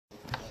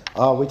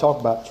We talk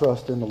about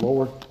trust in the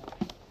Lord.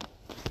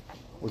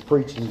 We're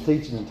preaching and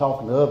teaching and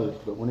talking to others,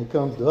 but when it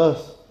comes to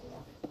us,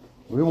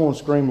 we want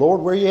to scream,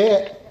 Lord, where you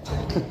at?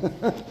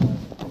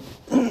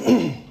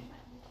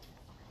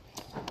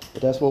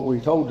 But that's what we're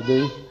told to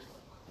do.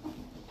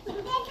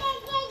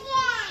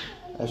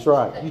 That's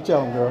right. You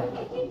tell them, girl.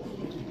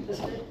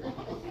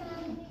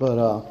 But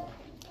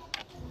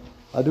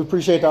I do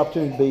appreciate the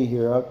opportunity to be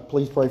here.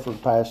 Please pray for the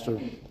pastor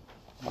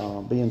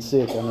being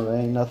sick. I know there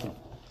ain't nothing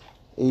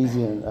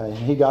easy, and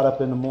he got up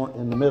in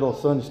the middle of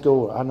Sunday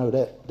school. I know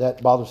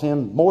that bothers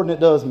him more than it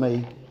does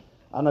me.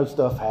 I know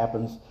stuff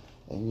happens,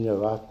 and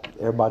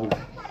everybody.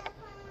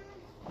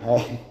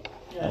 Hey,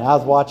 and I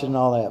was watching and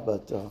all that,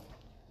 but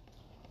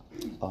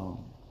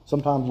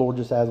sometimes the Lord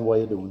just has a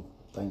way of doing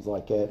things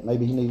like that.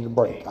 Maybe he needed a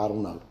break. I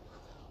don't know.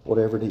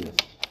 Whatever it is,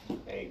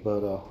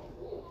 but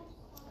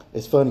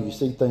it's funny, you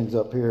see things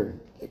up here,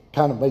 it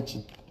kind of makes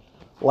you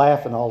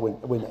laugh and all.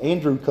 When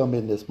Andrew come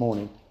in this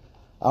morning,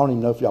 I don't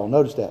even know if y'all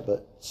noticed that,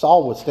 but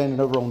Saul was standing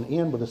over on the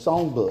end with a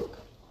songbook.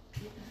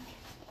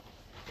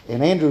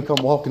 And Andrew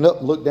come walking up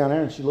and looked down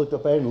there, and she looked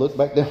up at him and looked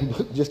back down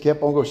and just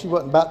kept on going. She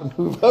wasn't about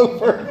to move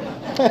over.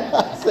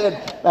 I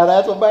said, now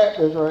that's a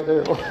Baptist right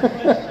there.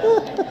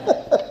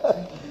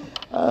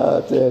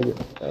 I tell you,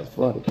 that's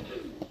funny.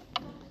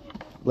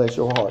 Bless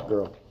your heart,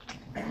 girl.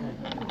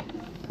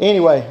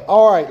 Anyway,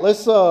 all right, let's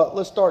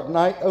start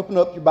tonight. Open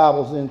up your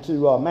Bibles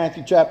into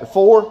Matthew chapter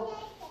 4.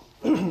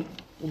 We'll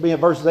be in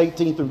verses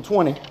 18 through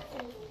 20.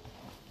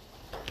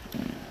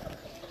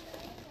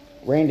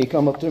 Randy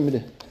come up to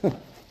me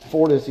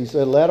before this. He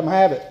said, let them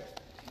have it.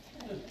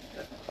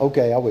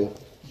 Okay, I will.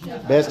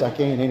 Best I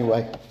can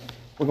anyway.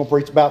 We're going to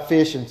preach about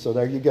fishing, so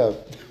there you go.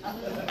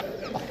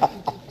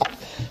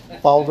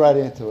 Falls right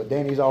into it.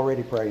 Danny's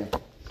already praying.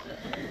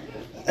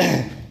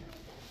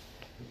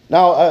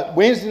 Now,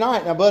 Wednesday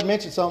night, now Bud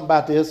mentioned something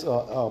about this.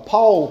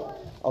 Paul,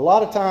 a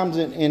lot of times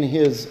in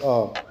his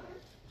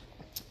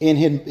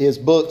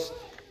books,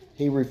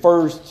 he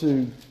refers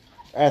to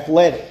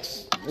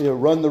athletics,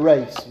 run the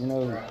race,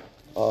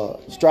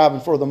 striving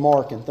for the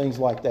mark and things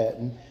like that.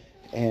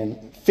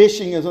 And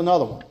fishing is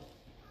another one.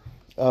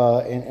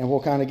 And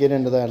we'll kind of get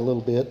into that a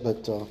little bit.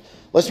 But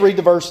let's read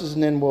the verses,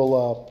 and then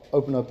we'll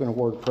open up in a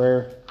word of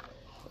prayer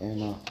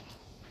and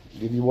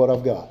give you what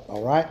I've got.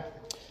 All right?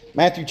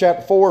 Matthew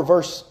chapter 4,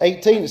 verse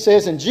 18, it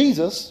says, And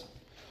Jesus,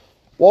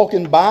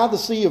 walking by the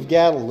Sea of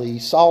Galilee,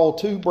 saw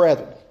two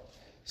brethren,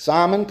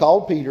 Simon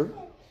called Peter,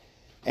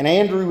 and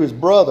Andrew his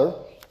brother,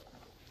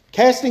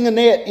 casting a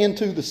net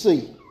into the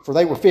sea, for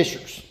they were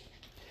fishers.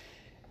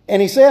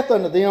 And he saith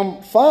unto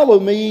them, Follow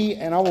me,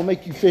 and I will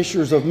make you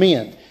fishers of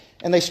men.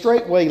 And they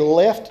straightway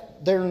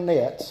left their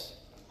nets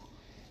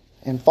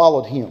and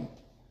followed him.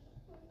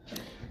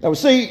 Now we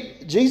see,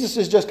 Jesus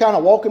is just kind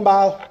of walking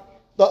by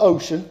the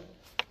ocean.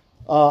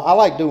 I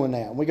like doing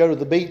that. When we go to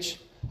the beach,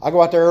 I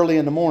go out there early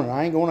in the morning.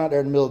 I ain't going out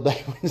there in the middle of the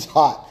day when it's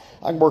hot.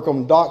 I can work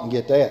on the dock and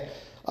get that.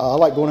 I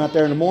like going out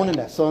there in the morning.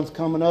 That sun's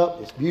coming up.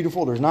 It's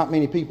beautiful. There's not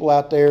many people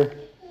out there.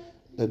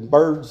 The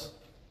birds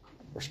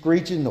are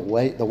screeching. The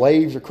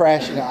waves are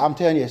crashing. I'm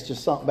telling you, it's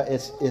just something.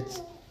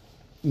 It's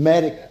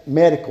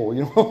medical.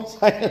 You know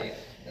what I'm saying?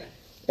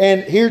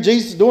 And here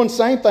Jesus is doing the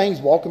same thing.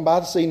 He's walking by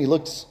the sea, and he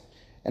looks,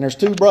 and there's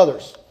two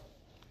brothers,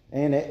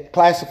 and it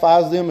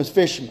classifies them as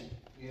fishermen.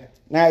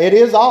 Now, it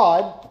is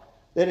odd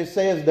that it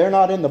says they're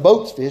not in the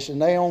boats fishing.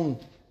 They on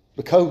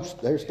the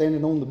coast. They're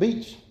standing on the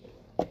beach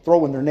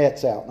throwing their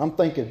nets out. And I'm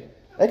thinking,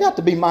 they got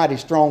to be mighty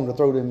strong to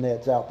throw them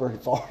nets out pretty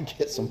far and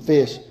get some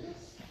fish.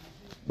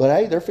 But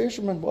hey, they're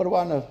fishermen. What do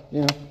I know?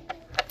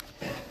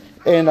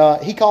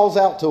 And he calls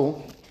out to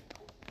them.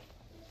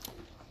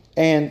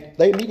 And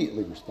they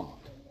immediately respond.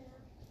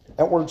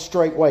 That word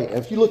straightway.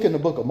 If you look in the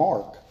book of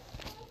Mark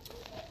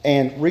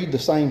and read the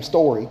same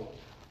story,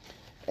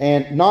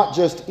 and not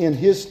just in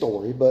his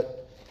story,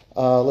 but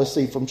let's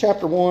see, from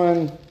chapter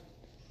 1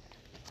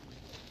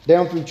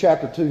 down through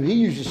chapter 2, he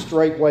uses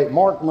straightway.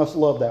 Mark must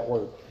love that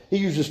word. He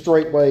uses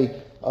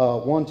straightway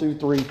 1, 2,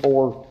 3,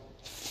 4,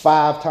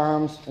 5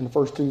 times in the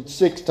first 2,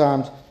 6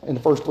 times in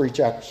the first 3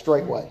 chapters,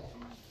 straightway.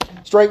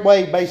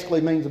 Straightway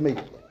basically means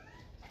immediately,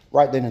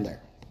 right then and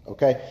there.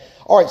 Okay?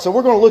 All right, so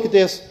we're going to look at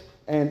this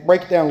and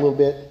break it down a little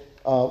bit.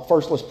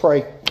 First, let's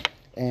pray,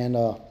 and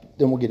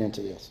then we'll get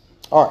into this.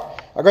 All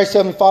right. Our gracious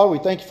Heavenly Father, we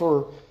thank you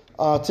for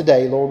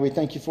today, Lord. We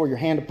thank you for your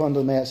hand upon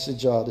the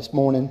message this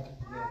morning.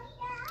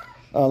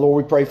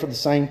 Lord, we pray for the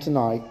same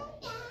tonight.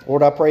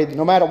 Lord, I pray that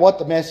no matter what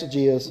the message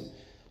is,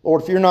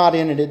 Lord, if you're not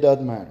in it, it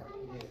doesn't matter.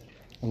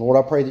 And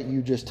Lord, I pray that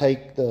you just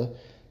take the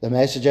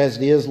message as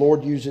it is,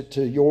 Lord, use it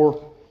to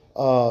your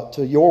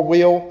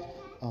will,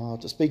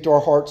 to speak to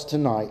our hearts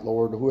tonight,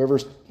 Lord. Whoever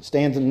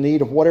stands in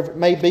need of whatever it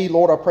may be,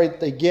 Lord, I pray that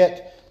they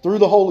get through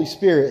the Holy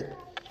Spirit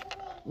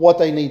what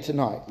they need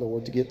tonight,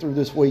 Lord, to get through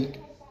this week.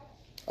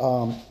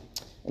 And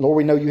Lord,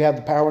 we know you have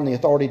the power and the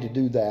authority to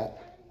do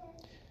that.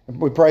 And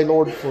we pray,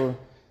 Lord, for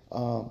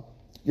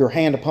your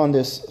hand upon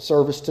this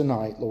service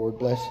tonight, Lord.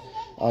 Bless.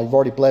 You've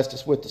already blessed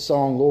us with the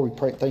song, Lord. We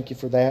pray, thank you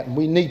for that. And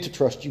we need to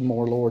trust you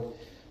more, Lord.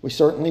 We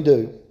certainly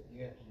do.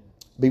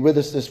 Be with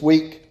us this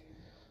week.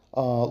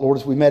 Lord,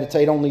 as we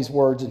meditate on these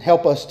words, and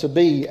help us to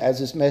be, as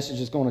this message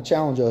is going to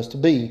challenge us, to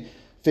be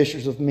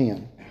fishers of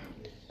men.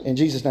 In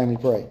Jesus' name we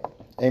pray.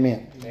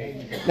 Amen.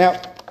 Amen.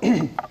 Now,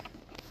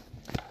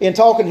 in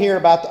talking here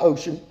about the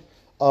ocean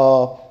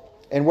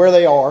and where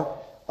they are,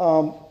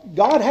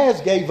 God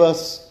has gave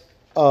us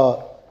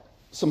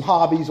some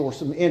hobbies or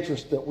some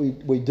interests that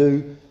we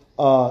do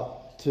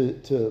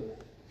to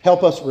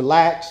help us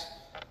relax,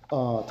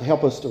 to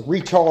help us to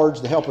recharge,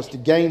 to help us to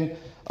gain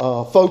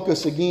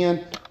focus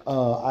again.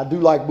 I do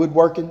like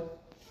woodworking.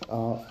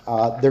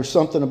 There's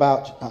something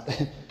about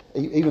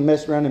even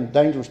messing around in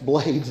dangerous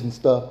blades and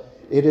stuff.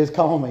 It is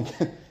calming.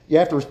 You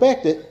have to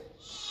respect it,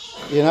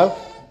 you know.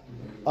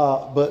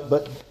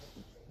 But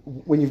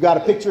when you've got a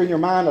picture in your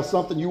mind of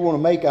something you want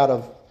to make out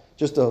of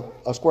just a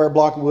square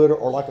block of wood,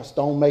 or like a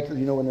stone maker,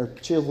 you know, when they're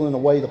chiseling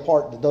away the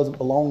part that doesn't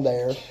belong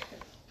there,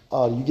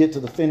 you get to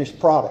the finished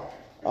product.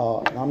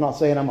 And I'm not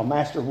saying I'm a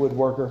master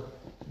woodworker,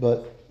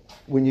 but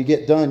when you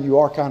get done, you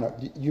are kind of,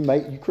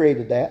 you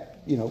created that,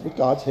 you know, with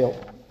God's help.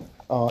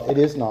 It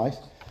is nice.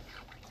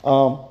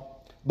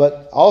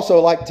 But I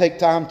also like to take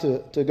time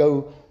to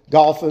go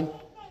golfing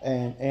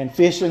and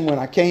fishing when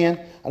I can.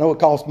 I know it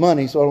costs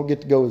money, so I don't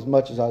get to go as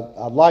much as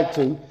I'd like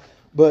to.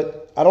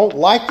 But I don't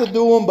like to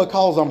do them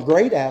because I'm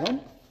great at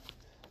them.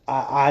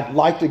 I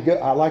like to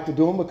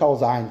do them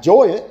because I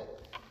enjoy it.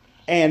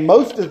 And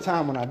most of the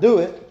time when I do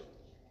it,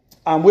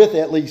 I'm with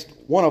at least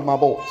one of my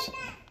boys,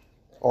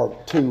 or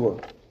two,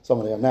 or some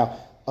of them. Now,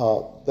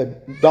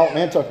 Dalton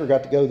and Tucker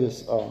got to go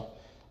this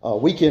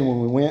weekend when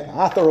we went.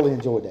 I thoroughly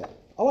enjoyed that.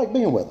 I like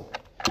being with them.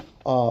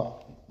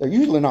 They're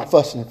usually not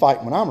fussing and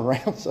fighting when I'm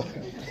around, so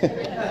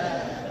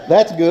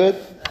that's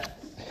good.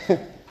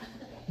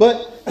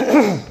 But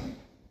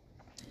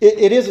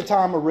it is a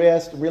time of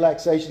rest and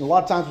relaxation. A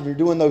lot of times when you're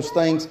doing those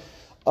things,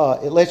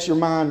 it lets your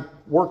mind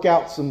work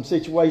out some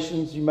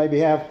situations. You maybe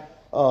have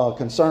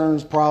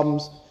concerns,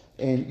 problems,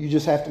 and you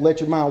just have to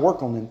let your mind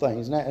work on them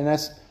things. And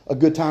that's a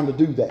good time to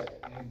do that,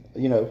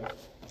 you know.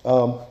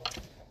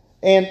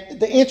 And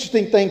the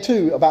interesting thing,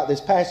 too, about this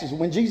passage,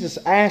 when Jesus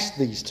asked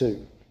these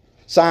two,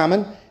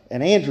 Simon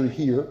and Andrew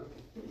here,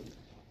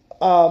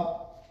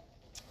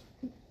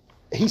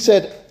 he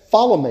said,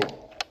 "Follow me,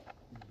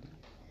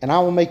 and I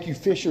will make you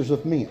fishers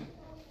of men."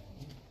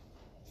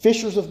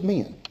 Fishers of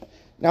men.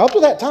 Now, up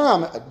to that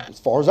time, as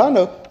far as I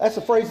know, that's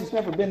a phrase that's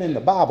never been in the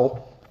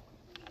Bible,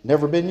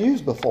 never been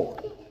used before.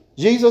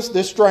 Jesus,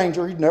 this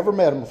stranger, he'd never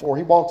met him before,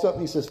 he walks up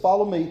and he says,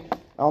 "Follow me,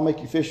 I'll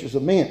make you fishers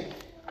of men."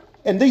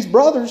 And these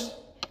brothers,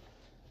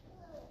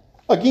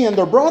 again,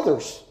 they're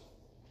brothers.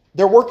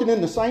 They're working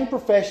in the same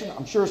profession.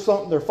 I'm sure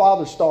something their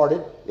father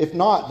started. If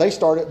not, they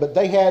started, but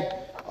they had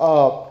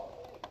a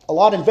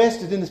lot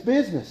invested in this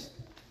business.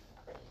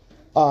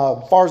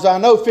 As far as I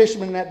know,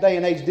 fishermen in that day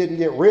and age didn't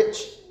get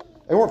rich.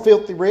 They weren't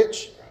filthy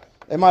rich.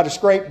 They might have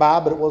scraped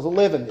by, but it was a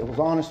living. It was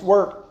honest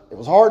work. It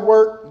was hard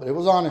work, but it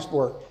was honest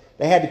work.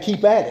 They had to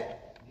keep at it.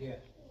 Yeah.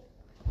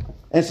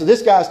 And so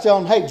this guy's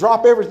telling them, "Hey,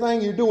 drop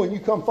everything you're doing. You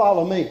come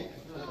follow me,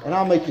 and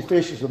I'll make you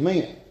fishers of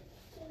men."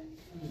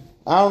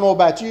 I don't know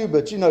about you,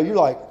 but you know, you're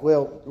like,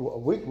 well,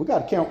 we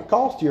got to count the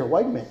cost here.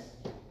 Wait a minute.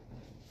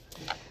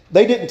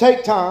 They didn't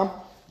take time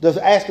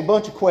to ask a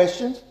bunch of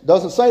questions.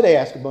 Doesn't say they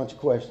asked a bunch of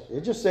questions.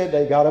 It just said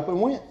they got up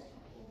and went.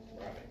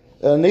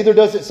 Neither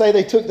does it say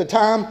they took the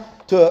time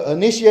to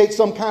initiate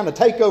some kind of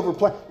takeover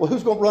plan. Well,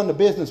 who's going to run the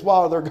business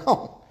while they're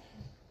gone?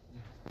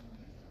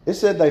 It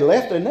said they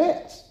left their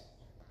nets.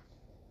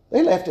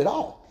 They left it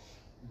all.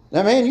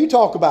 Now, man, you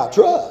talk about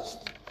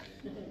trust.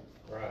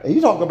 And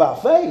you talk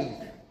about faith.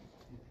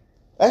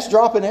 That's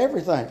dropping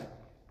everything.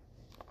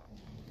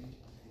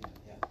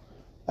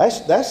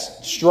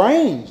 That's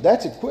strange.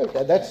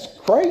 That's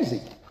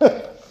crazy.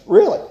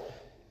 Really.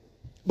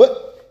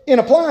 But in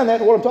applying that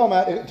to what I'm talking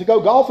about, to go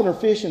golfing or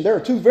fishing, there are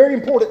two very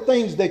important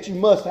things that you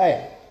must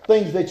have.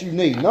 Things that you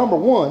need. Number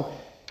one,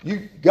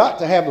 you got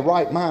to have the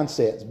right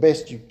mindset as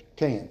best you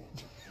can.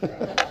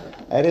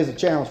 That is a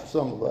challenge for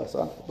some of us.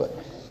 But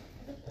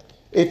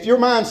if your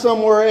mind's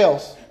somewhere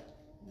else,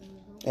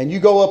 and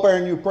you go up there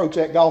and you approach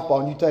that golf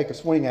ball and you take a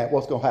swing at it,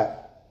 what's going to happen?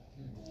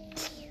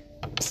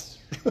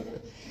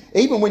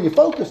 Even when you're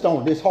focused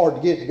on it, it's hard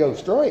to get it to go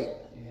straight.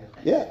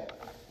 Yeah.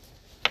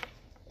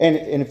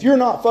 And if you're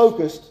not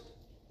focused,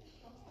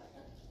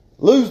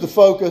 lose the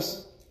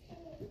focus,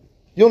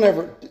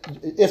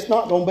 it's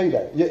not going to be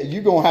there.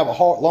 You're going to have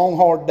a long,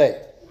 hard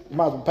day. You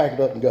might as well pack it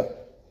up and go.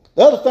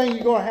 The other thing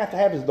you're going to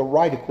have is the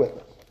right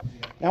equipment.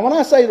 Now, when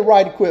I say the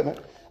right equipment,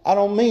 I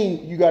don't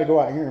mean you got to go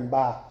out here and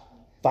buy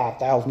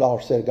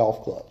 $5,000 set of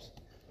golf clubs,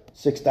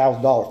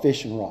 $6,000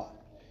 fishing rod.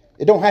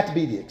 It don't have to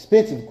be the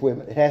expensive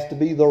equipment. It has to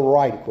be the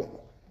right equipment.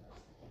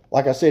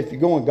 Like I said, if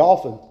you're going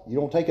golfing, you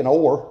don't take an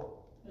oar.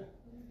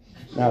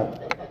 Now,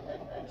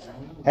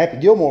 Happy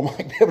Gilmore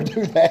might be able to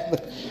do that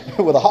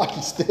with a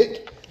hockey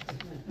stick,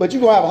 but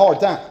you're going to have a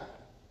hard time.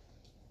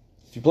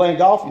 If you're playing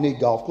golf, you need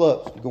golf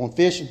clubs. If you're going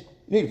fishing,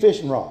 you need a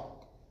fishing rod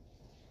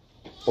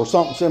or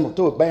something similar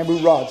to it, bamboo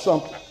rod,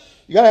 something.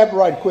 You got to have the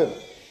right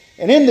equipment.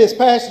 And in this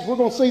passage, we're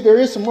going to see there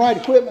is some right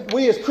equipment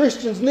we as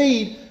Christians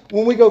need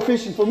when we go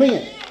fishing for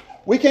men.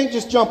 We can't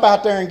just jump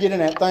out there and get in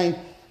that thing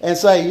and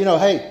say, you know,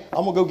 hey,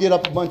 I'm going to go get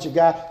up a bunch of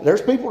guys.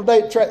 There's people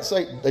today that try to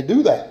say they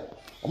do that.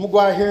 I'm going to go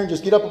out here and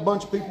just get up a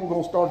bunch of people. We're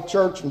going to start a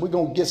church and we're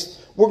going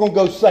to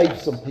go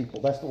save some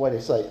people. That's the way they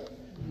say it.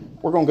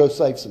 We're going to go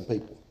save some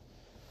people.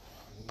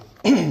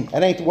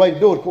 That ain't the way to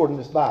do it according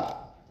to this Bible.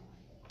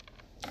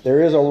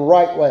 There is a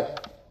right way.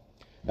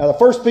 Now, the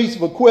first piece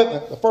of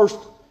equipment, the first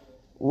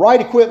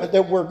right equipment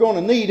that we're going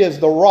to need is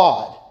the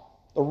rod.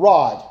 The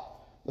rod.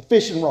 The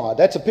fishing rod.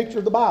 That's a picture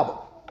of the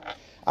Bible.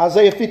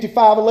 Isaiah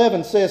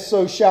 55:11 says,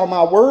 so shall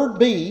my word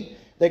be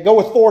that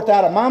goeth forth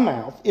out of my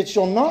mouth. It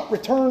shall not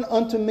return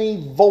unto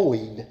me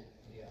void.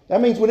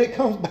 That means when it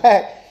comes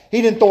back,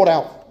 he didn't throw it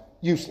out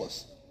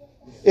useless.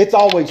 It's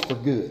always for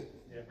good.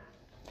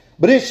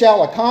 But it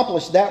shall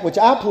accomplish that which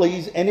I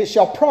please, and it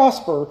shall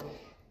prosper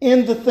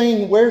in the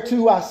thing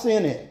whereto I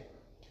send it.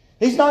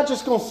 He's not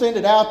just going to send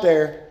it out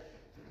there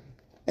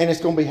and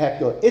it's going to be happy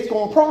good. It's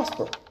going to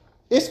prosper.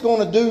 It's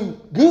going to do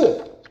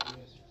good.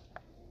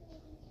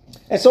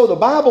 And so the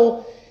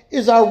Bible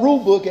is our rule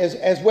book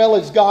as well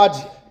as God's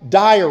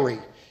diary.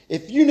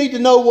 If you need to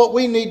know what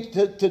we need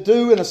to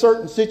do in a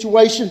certain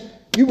situation,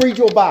 you read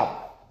your Bible.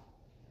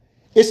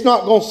 It's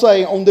not going to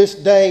say on this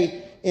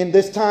day, in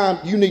this time,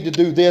 you need to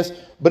do this,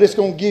 but it's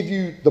going to give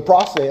you the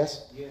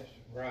process. Yes,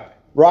 right.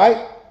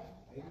 Right?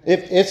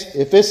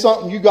 If it's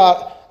something you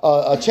got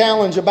a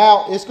challenge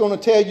about, it's going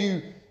to tell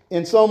you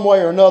in some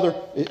way or another.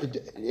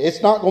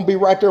 It's not going to be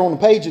right there on the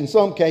page in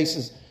some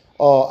cases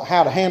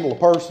how to handle a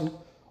person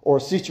or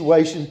a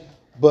situation.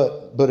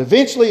 But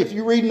eventually, if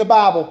you're reading the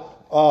Bible,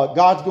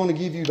 God's going to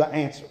give you the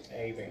answer.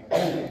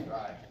 Amen.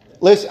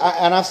 Listen,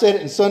 I said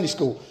it in Sunday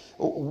school.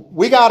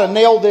 We got to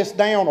nail this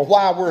down of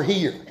why we're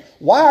here.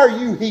 Why are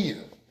you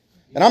here?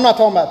 And I'm not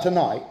talking about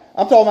tonight.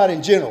 I'm talking about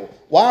in general.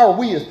 Why are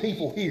we as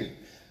people here?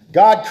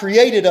 God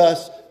created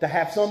us to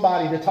have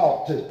somebody to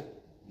talk to.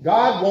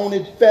 God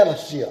wanted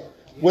fellowship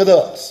with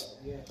us.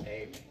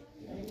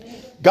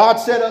 God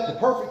set up the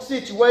perfect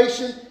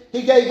situation.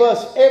 He gave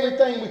us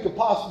everything we could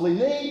possibly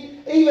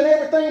need, even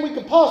everything we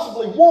could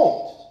possibly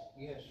want.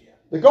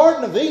 The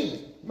Garden of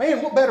Eden.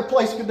 Man, what better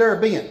place could there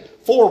have been?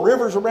 4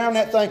 rivers around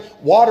that thing,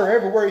 water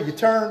everywhere you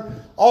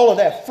turn, all of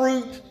that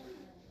fruit.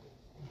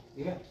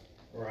 Yeah.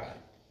 Right.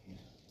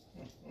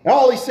 And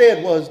all he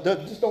said was,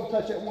 just don't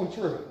touch that one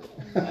tree.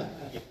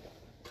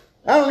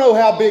 I don't know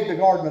how big the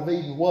Garden of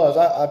Eden was.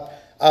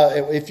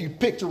 If you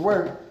picture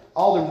where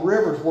all them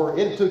rivers were,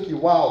 it took you a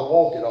while to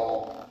walk it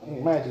all. Can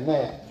you imagine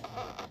that?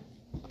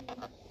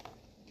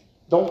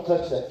 Don't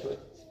touch that tree.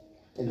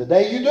 And the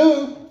day you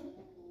do,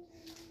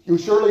 you'll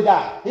surely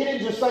die. He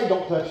didn't just say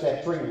don't touch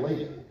that tree and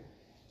leave it.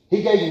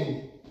 He gave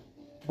them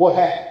what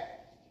happened.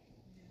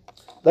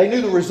 They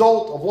knew the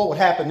result of what would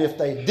happen if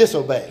they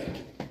disobeyed.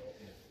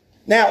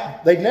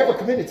 Now, they'd never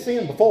committed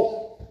sin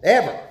before,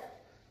 ever.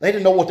 They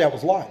didn't know what that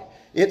was like.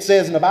 It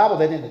says in the Bible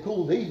that in the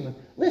cool of the evening,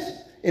 listen,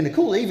 in the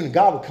cool of the evening,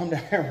 God would come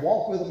down there and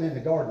walk with them in the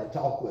garden and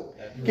talk with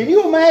them. Can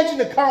you imagine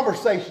the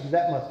conversations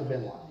that must have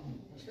been like?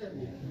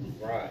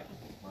 Right.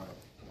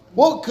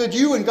 What could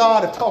you and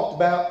God have talked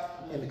about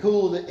in the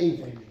cool of the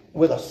evening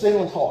with a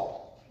sinless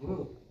heart?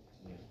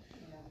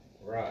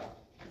 Right.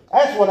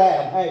 That's what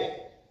Adam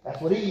had.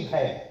 That's what Eve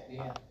had.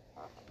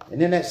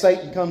 And then that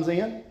Satan comes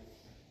in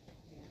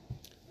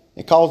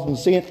and causes them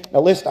to sin.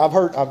 Now listen, I've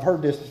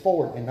heard this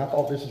before, and I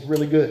thought this was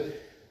really good.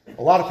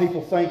 A lot of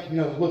people think,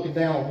 looking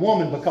down on a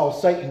woman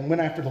because Satan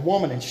went after the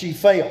woman and she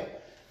failed.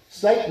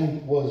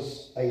 Satan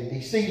was a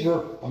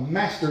deceiver, a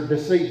master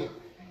deceiver.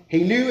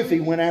 He knew if he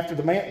went after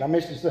the man, and I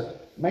mentioned this,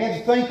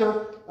 man's a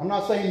thinker. I'm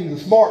not saying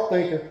he's a smart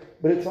thinker,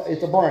 but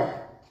it's a brain.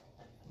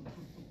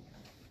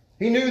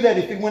 He knew that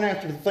if he went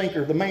after the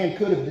thinker, the man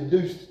could have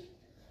deduced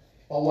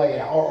a way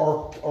out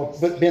or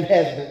been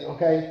hesitant,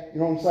 okay? You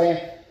know what I'm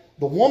saying?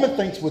 The woman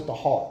thinks with the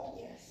heart.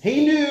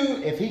 He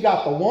knew if he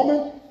got the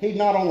woman, he'd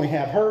not only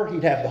have her,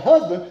 he'd have the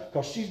husband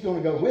because she's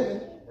going to go with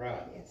him. Right.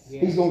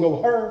 He's going to go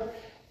with her,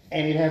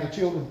 and he'd have the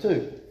children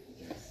too.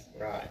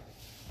 Right.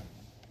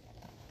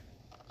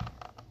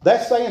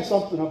 That's saying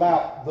something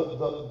about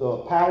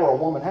the power a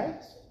woman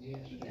has.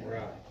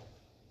 Right.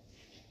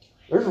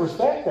 There's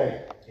respect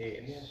there.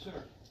 Yes,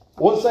 sir.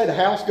 What it say? The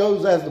house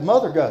goes as the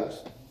mother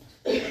goes.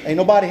 Ain't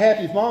nobody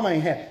happy if mama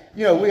ain't happy.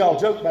 We all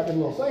joke about that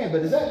little saying,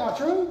 but is that not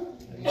true?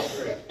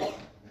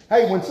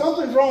 Hey, when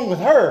something's wrong with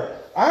her,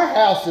 our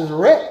house is a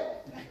wreck.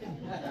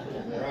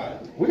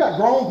 Right. We got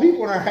grown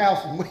people in our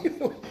house,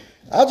 and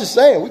I'll just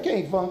say it, we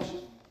can't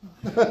function.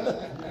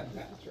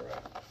 That's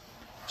right.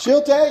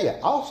 She'll tell you,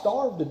 I'll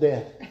starve to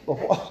death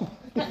before.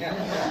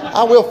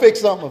 I will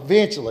fix something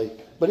eventually,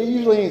 but it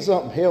usually ain't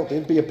something healthy.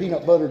 It'd be a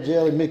peanut butter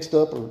jelly mixed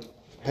up or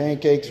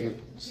pancakes or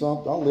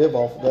something. I'll live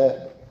off of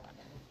that.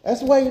 That's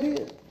the way it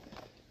is.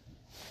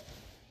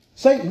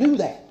 Satan knew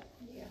that.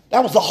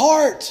 That was the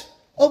heart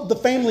of the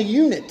family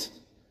unit.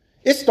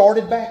 It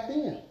started back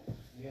then.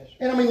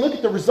 And look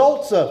at the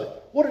results of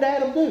it. What did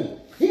Adam do?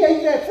 He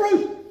ate that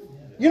fruit.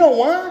 You know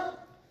why?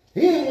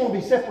 He didn't want to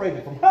be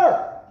separated from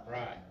her.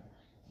 Right.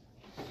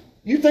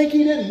 You think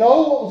he didn't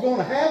know what was going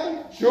to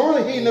happen?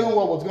 Surely he knew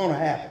what was going to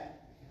happen.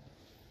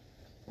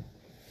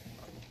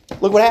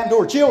 Look what happened to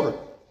her children.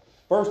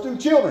 First two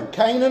children,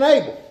 Cain and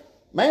Abel.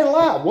 Man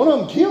alive, one of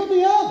them killed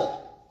the other.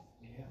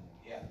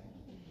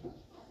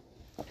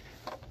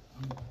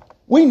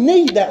 We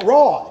need that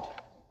rod.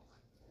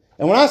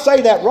 And when I say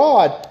that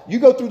rod, you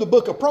go through the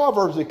book of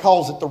Proverbs, it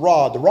calls it the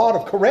rod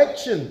of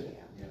correction.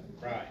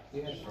 Right.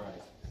 That's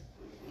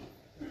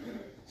right.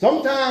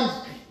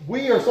 Sometimes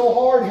we are so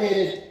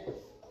hard-headed,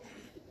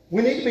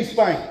 we need to be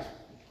spanked.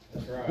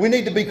 That's right. We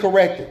need to be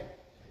corrected.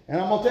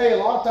 And I'm going to tell you, a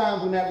lot of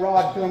times when that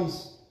rod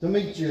comes to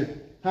meet your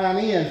hind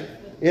end,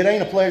 it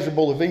ain't a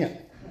pleasurable event.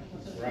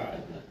 Right.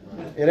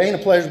 It ain't a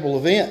pleasurable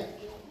event.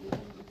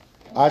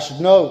 I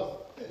should know.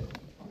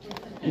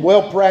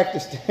 Well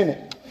practiced in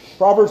it.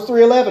 Proverbs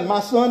 3:11, my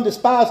son,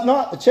 despise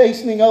not the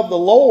chastening of the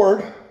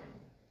Lord,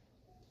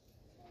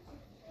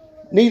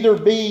 neither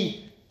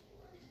be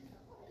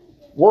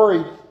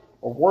worried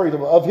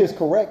of his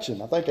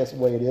correction. I think that's the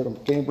way it is. I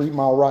can't read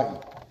my writing.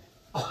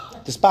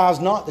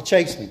 Despise not the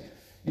chastening.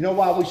 You know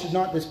why we should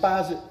not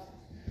despise it?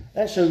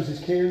 That shows his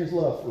care and his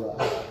love for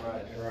us.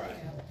 Right. Right.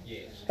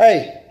 Yes.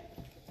 Hey,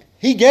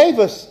 he gave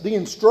us the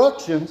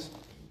instructions.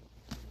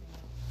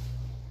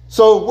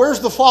 So where's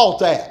the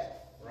fault at?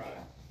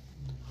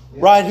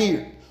 Right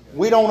here.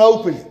 We don't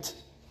open it.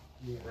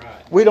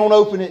 Right. We don't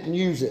open it and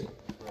use it.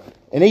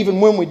 And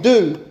even when we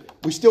do,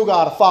 we still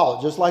got to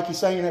follow. Just like he's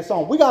saying in that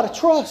song. We got to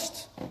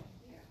trust.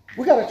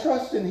 We got to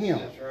trust in him.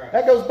 Right.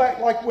 That goes back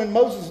like when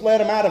Moses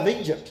led them out of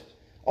Egypt.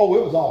 Oh,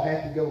 it was all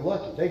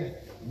happy-go-lucky. They'd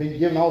be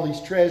given all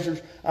these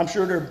treasures. I'm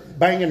sure they're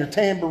banging their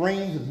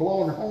tambourines and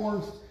blowing their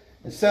horns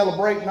and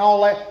celebrating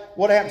all that.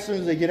 What happens as soon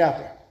as they get out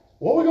there?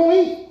 What are we going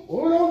to eat? What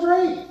are we going to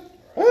drink?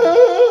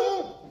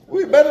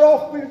 We're better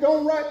off if we're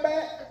going right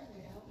back.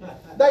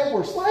 They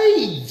were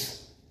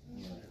slaves.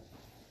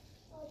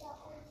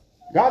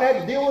 God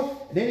had to deal with it.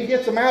 And then he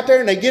gets them out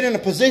there and they get in a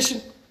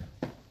position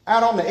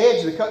out on the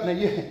edge of the coast.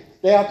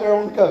 They're out there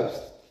on the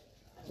coast.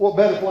 What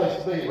better place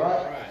to be,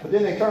 right? But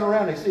then they turn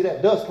around and they see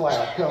that dust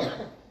cloud coming.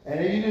 And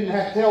then you didn't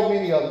have to tell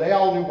many of them. They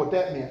all knew what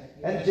that meant.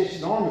 That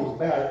Egyptian army was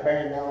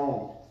bearing down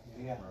on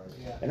them.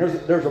 And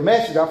there's a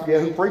message, I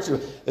forget who preached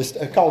it. It's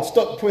called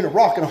Stuck Between a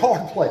Rock and a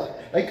Hard Place.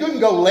 They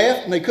couldn't go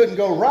left and they couldn't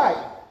go right.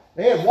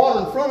 They had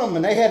water in front of them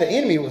and they had an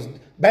enemy who was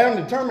bound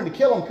and determined to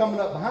kill them coming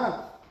up behind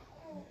them.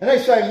 And they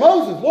say,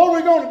 Moses, what are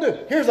we going to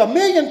do? Here's 1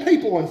 million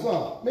people and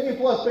some. 1 million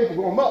plus people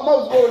going, Moses,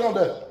 what are we going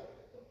to do?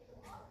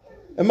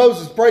 And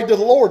Moses prayed to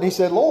the Lord and he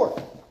said, Lord,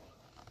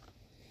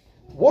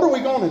 what are we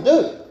going to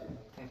do?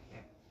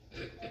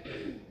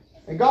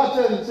 And God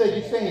said,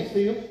 you stand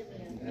still.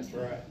 That's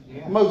right.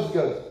 And Moses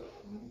goes,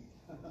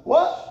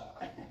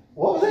 what?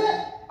 What was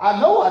that?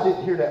 I know I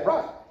didn't hear that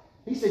right.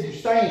 He said, you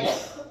stand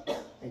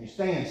and you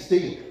stand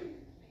still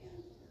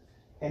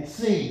and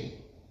see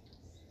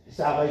the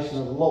salvation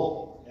of the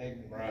Lord.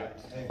 Right.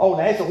 Oh,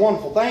 now that's a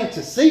wonderful thing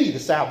to see the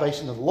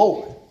salvation of the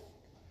Lord.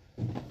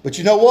 But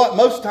you know what?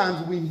 Most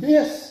times we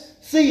miss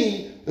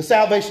seeing the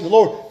salvation of the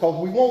Lord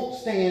because we won't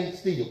stand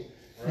still.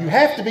 Right. You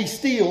have to be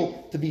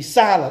still to be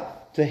silent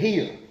to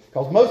hear.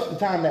 Because most of the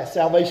time that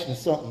salvation is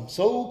something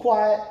so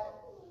quiet,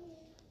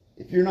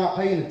 if you're not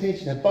paying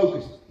attention and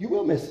focused, you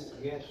will miss it.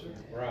 Yes, sir.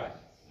 Right.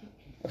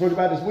 I told you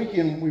about this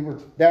weekend. We were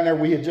down there.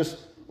 We had just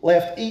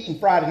left eating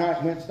Friday night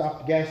and went and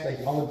stopped at the gas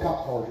station. All the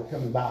cop cars were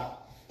coming by.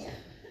 There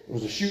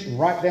was a shooting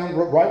right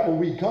where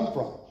we'd come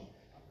from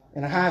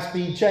in a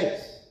high-speed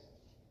chase.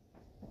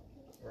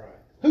 Right.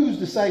 Who's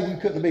to say we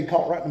couldn't have been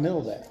caught right in the middle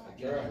of that?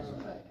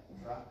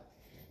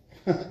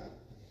 Right.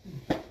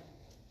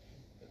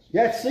 You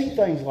have to see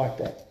things like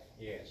that.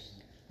 Yes.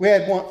 We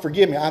had one,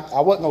 forgive me,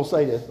 I wasn't going to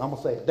say this, but I'm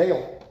going to say it.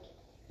 Dale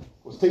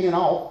was teeing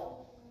off.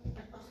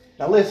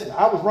 Now listen,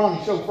 I was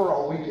running chauffeur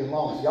all weekend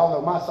long, so y'all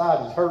know my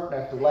side is hurting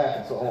after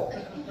laughing so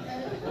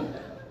hard.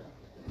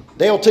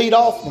 Dale teed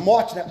off, I'm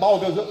watching that ball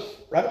goes up,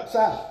 right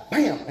upside.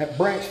 Bam, that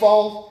branch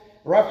falls.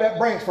 Right after that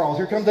branch falls,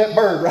 here comes that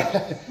bird,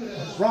 right?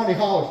 Ronnie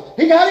hollers,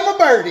 he got him a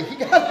birdie, he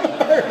got him a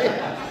birdie.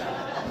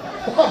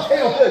 Oh,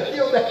 Dale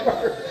killed that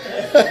bird.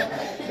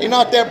 He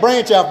knocked that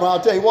branch out, but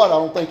I'll tell you what, I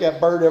don't think that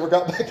bird ever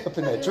got back up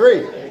in that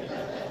tree.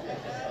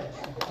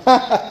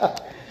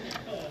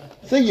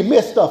 See, you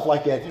miss stuff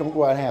like that if you don't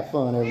go out and have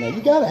fun every night.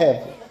 You got to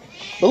have fun.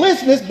 But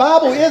listen, this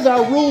Bible is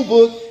our rule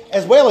book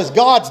as well as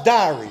God's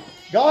diary.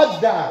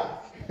 God's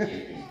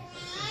diary.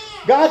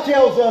 God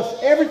tells us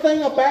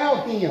everything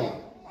about Him.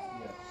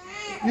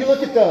 You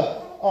look at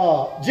the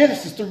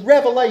Genesis through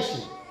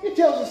Revelation. It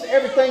tells us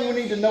everything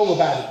we need to know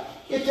about it.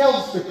 It tells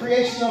us the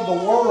creation of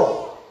the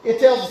world. It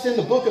tells us in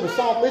the book of the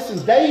Psalm,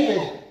 listen,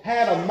 David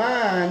had a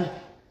mind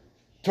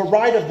to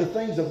write of the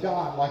things of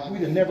God like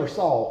we'd have never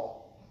saw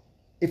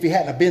if he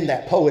hadn't have been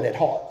that poet at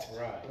heart.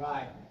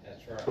 Right.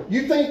 That's right.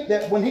 You think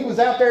that when he was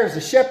out there as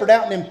a shepherd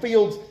out in them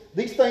fields,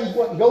 these things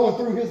wasn't going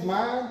through his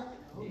mind?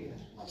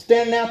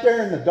 Standing out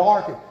there in the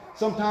dark and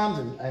sometimes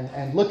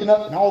and looking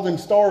up and all them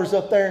stars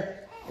up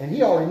there. And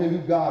he already knew who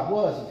God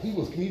was and he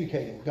was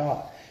communicating with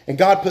God. And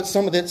God put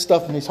some of that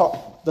stuff in his heart.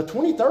 The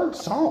 23rd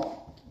Psalm.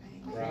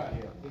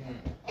 Right.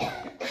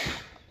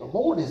 The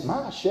Lord is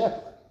my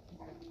shepherd.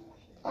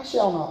 I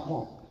shall not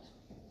want.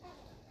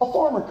 A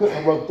farmer couldn't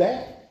have wrote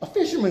that. A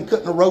fisherman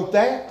couldn't have wrote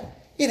that.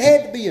 It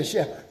had to be a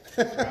shepherd.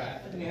 Right.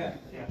 Yeah.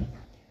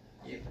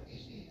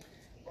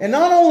 And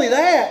not only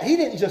that, he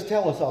didn't just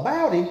tell us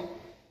about him.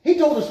 He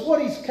told us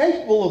what he's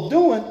capable of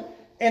doing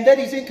and that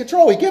he's in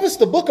control. He gave us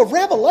the book of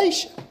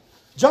Revelation.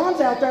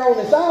 John's out there on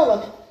this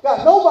island,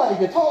 got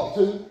nobody to talk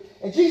to,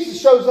 and Jesus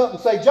shows up and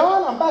says,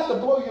 John, I'm about to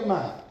blow your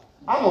mind.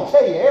 I'm going to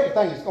tell you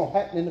everything that's going to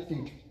happen in the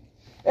future.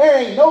 There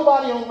ain't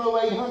nobody on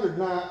no 800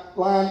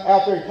 line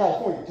out there in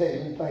California to tell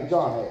you anything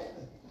John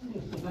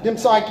had. Them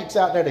psychics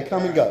out there, they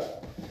come and go.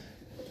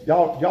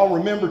 Y'all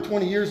remember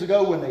 20 years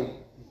ago when they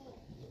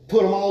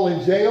put them all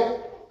in jail?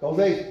 Because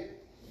they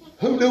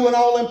hoodooing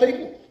all them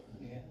people?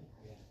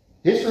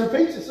 History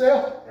repeats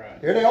itself. Right.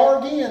 Here they are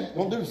again.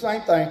 Going to do the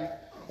same thing.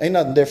 Ain't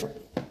nothing different.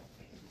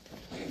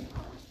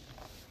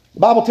 The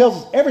Bible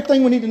tells us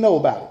everything we need to know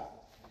about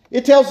it.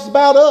 It tells us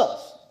about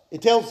us.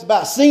 It tells us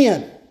about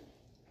sin.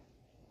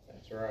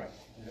 That's right.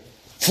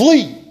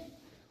 Flee.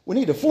 We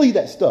need to flee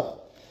that stuff.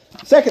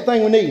 Second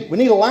thing we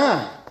need a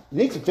line. You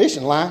need some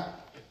fishing line.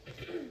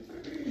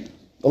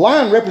 The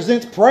line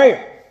represents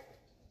prayer.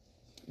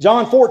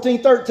 John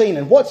 14:13,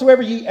 and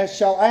whatsoever ye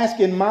shall ask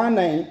in my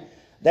name,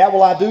 that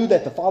will I do,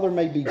 that the Father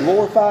may be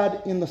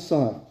glorified in the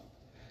Son.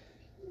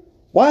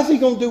 Why is he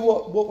going to do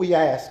what we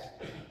ask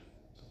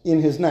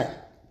in his name?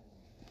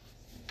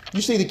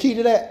 You see the key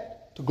to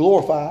that? To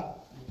glorify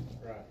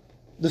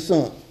the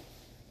Son.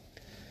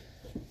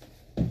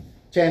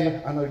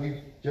 Chandler, I know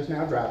you just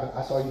now driving.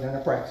 I saw you down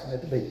there practicing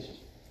at the beach.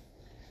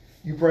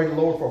 You prayed to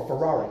the Lord for a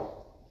Ferrari.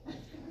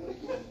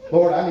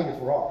 Lord, I need a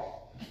Ferrari.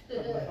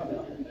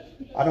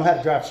 I know how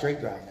to drive straight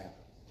drive now.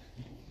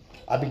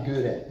 I'd be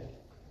good at it.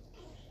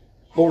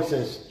 Lord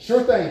says,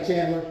 sure thing,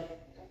 Chandler.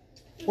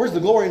 Where's the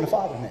glory in the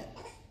Father now?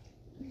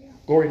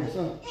 Glory in the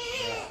Son.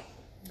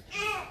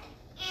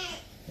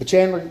 But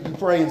Chandler, you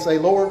pray and say,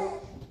 Lord,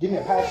 give me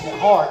a passionate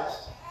heart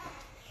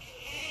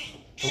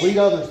to lead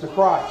others to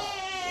Christ.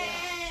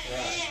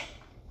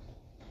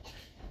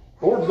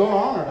 Lord's going to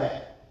honor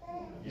that.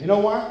 You know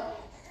why?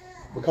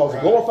 Because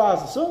it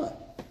glorifies the Son.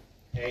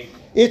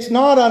 It's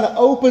not an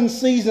open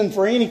season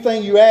for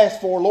anything you ask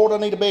for. Lord, I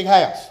need a big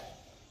house.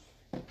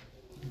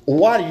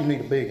 Why do you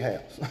need a big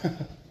house?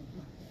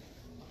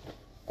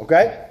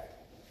 Okay?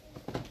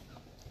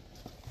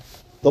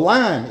 The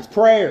line is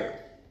prayer.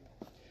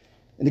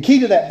 And the key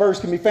to that verse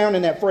can be found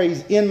in that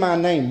phrase, in my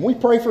name. When we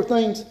pray for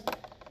things,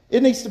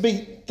 it needs to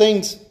be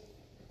things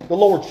the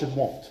Lord should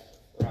want.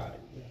 Right.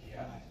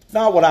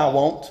 Not what I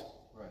want.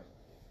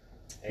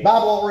 The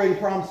Bible already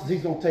promises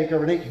he's going to take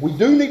care of it. We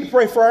do need to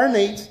pray for our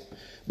needs.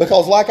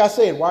 Because like I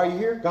said, why are you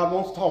here? God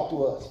wants to talk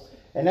to us.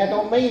 And that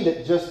don't mean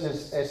that just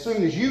as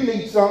soon as you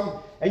need something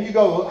and you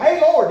go,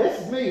 hey Lord,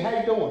 this is me, how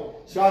you doing?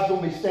 God's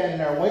going to be standing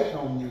there waiting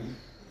on you.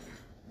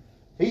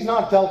 He's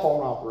not a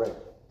telephone operator.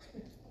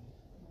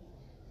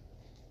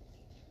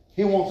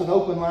 He wants an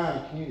open line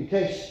of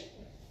communication.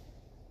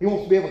 He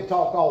wants to be able to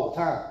talk all the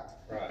time.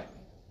 Right.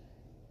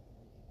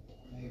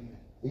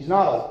 He's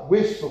not a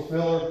wish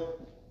fulfiller.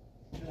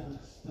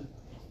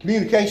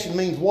 Communication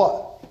means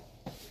what?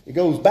 It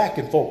goes back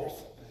and forth.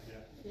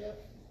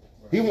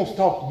 He wants to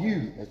talk to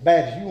you as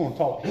bad as you want to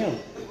talk to him.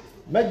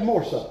 Maybe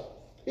more so.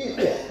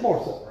 Yeah,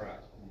 more so. Right.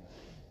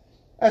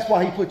 That's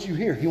why he put you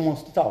here. He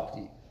wants to talk to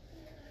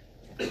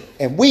you.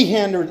 And we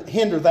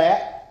hinder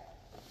that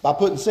by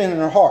putting sin in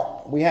our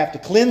heart. We have to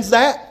cleanse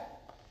that.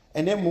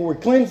 And then when we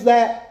cleanse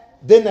that,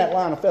 then that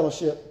line of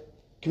fellowship,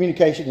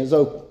 communication is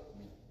open.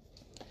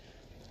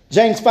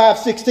 James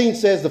 5:16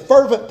 says, the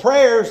fervent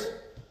prayers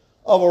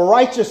of a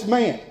righteous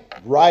man.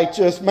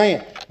 Righteous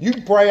man. You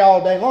can pray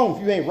all day long.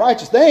 If you ain't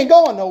righteous, they ain't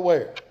going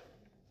nowhere.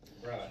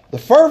 Right. The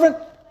fervent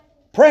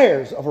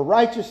prayers of a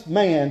righteous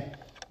man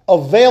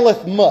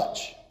availeth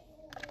much.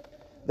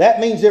 That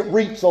means it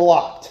reaps a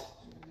lot.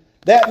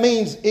 That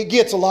means it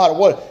gets a lot of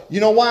what?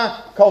 You know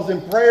why? Because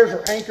them prayers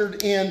are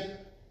anchored in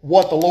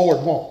what the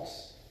Lord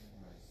wants.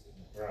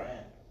 Right.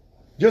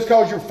 Just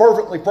because you're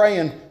fervently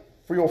praying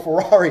for your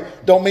Ferrari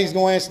don't mean He's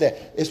going to answer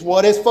that. It's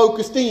what it's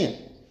focused in.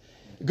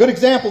 A good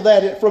example of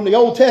that from the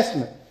Old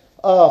Testament.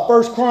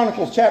 1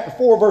 Chronicles chapter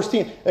 4 verse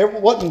 10.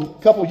 It wasn't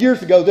a couple of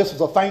years ago. This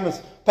was a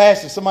famous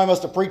passage. Somebody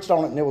must have preached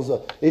on it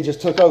and it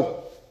just took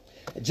over.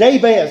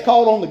 Jabez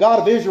called on the God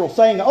of Israel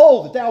saying,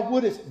 oh, that thou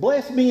wouldest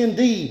bless me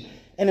indeed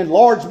and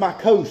enlarge my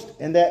coast,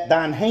 and that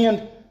thine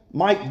hand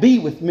might be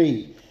with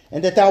me,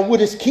 and that thou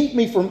wouldest keep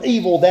me from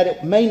evil, that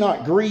it may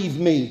not grieve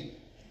me.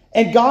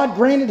 And God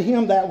granted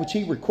him that which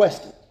he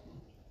requested.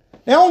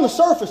 Now on the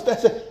surface,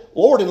 that's it.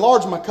 Lord,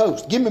 enlarge my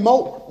coast. Give me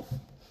more.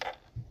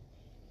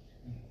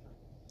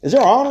 Is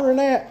there honor in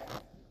that?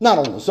 Not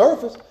on the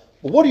surface.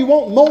 But what do you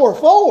want more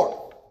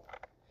for?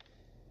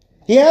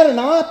 He had an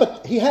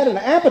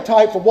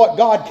appetite for what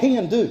God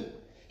can do.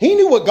 He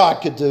knew what God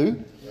could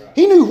do.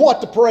 He knew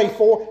what to pray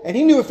for. And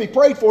he knew if he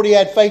prayed for it, he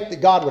had faith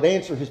that God would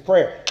answer his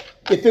prayer.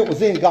 If it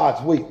was in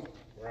God's will.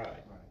 Right.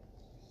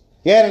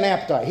 He had an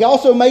appetite. He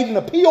also made an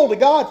appeal to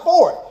God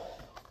for it.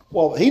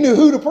 Well, he knew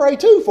who to pray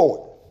to for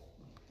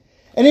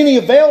it. And then he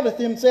availed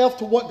himself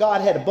to what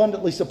God had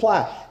abundantly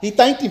supplied. He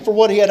thanked him for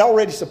what he had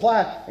already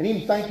supplied, and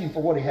even thanked him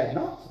for what he had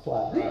not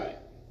supplied, Right.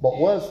 but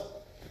was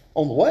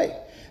on the way.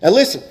 Now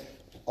listen,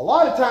 a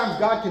lot of times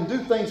God can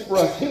do things for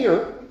us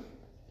here.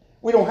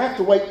 We don't have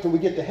to wait till we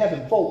get to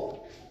heaven for it.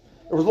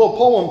 There was a little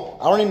poem,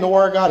 I don't even know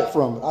where I got it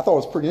from, but I thought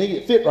it was pretty neat.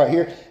 It fit right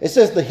here. It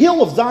says, "The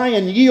hill of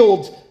Zion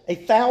yields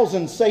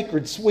 1,000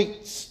 sacred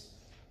sweets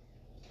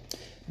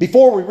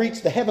before we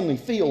reach the heavenly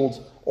fields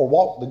or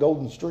walk the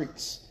golden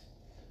streets."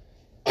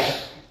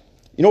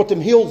 You know what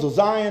them hills of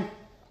Zion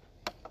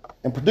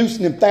and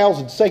producing them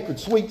 1,000 sacred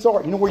sweets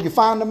are? You know where you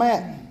find them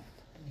at?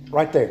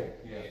 Right there.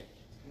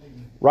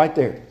 Right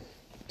there.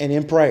 And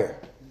in prayer.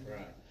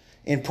 Right.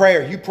 In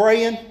prayer. You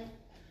praying?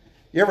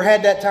 You ever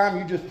had that time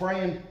you just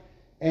praying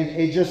and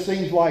it just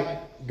seems like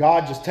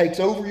God just takes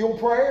over your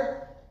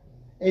prayer?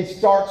 It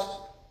starts,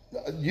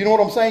 you know what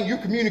I'm saying? You're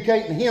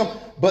communicating to him,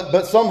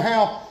 but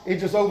somehow it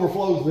just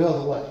overflows the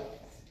other way.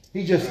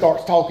 He just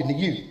starts talking to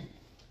you.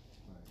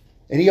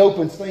 And he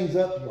opens things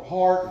up to your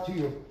heart, to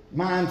your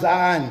mind's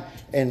eye.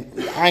 And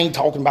I ain't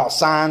talking about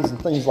signs and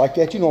things like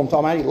that. You know what I'm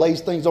talking about. He lays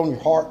things on your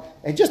heart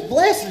and just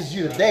blesses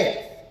you to death.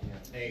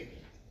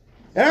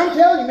 And I'm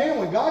telling you, man,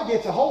 when God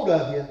gets a hold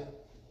of you,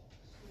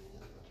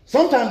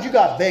 sometimes you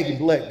got to beg him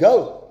to let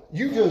go.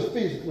 You just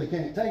physically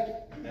can't take it.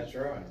 That's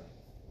right.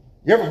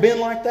 You ever been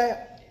like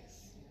that?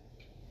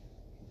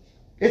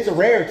 It's a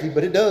rarity,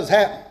 but it does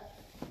happen.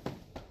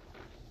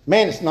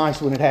 Man, it's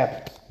nice when it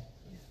happens.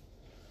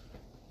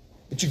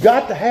 But you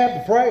got to have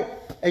the prayer.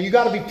 And you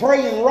got to be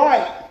praying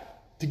right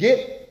to get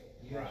it.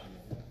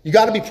 You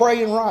got to be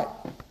praying right.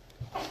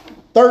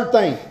 Third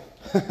thing,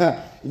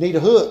 you need a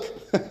hook.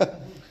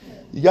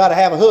 You got to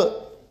have a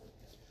hook.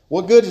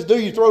 What good does it do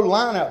you throw the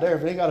line out there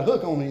if it ain't got a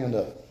hook on the end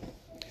of it?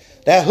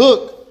 That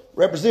hook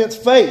represents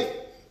faith.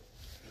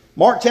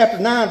 Mark chapter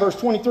 9, verse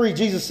 23,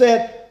 Jesus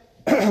said,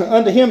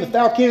 "Unto him, if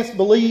thou canst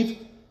believe,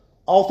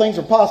 all things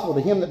are possible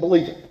to him that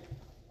believeth."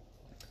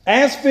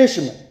 As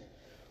fishermen,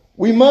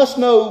 we must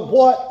know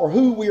what or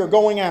who we are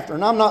going after.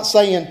 And I'm not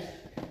saying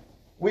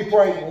we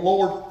pray,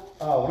 "Lord,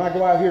 when I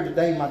go out here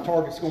today, my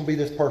target's going to be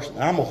this person.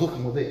 And I'm going to hook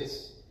them with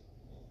this."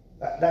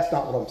 That's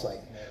not what I'm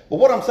saying. But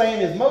what I'm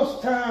saying is most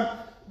of the time,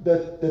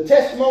 the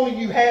testimony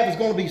you have is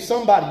going to be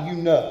somebody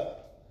you know.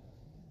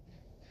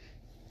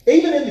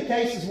 Even in the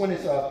cases when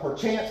it's a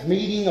perchance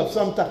meeting of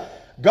some type,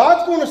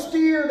 God's going to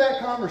steer that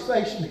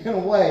conversation in a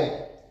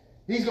way.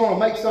 He's going to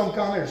make some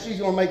comment, or she's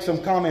going to make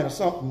some comment of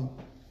something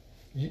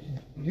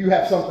you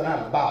have something out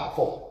of the Bible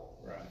for.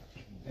 Right.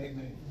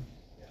 Amen.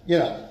 You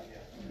know.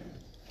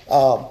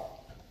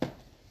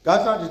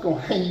 God's not just going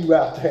to hang you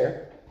out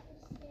there.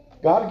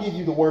 God will give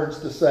you the words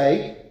to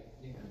say.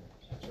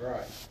 That's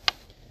right.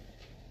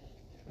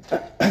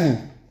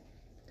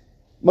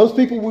 Most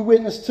people we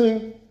witness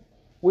to,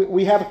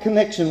 we have a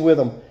connection with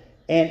them.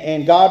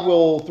 And God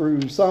will,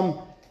 through some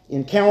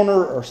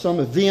encounter or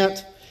some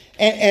event.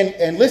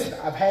 And listen,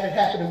 I've had it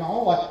happen in my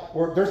own life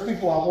where there's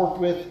people I worked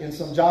with in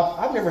some jobs.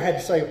 I've never had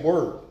to say a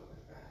word.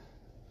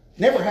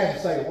 Never had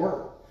to say a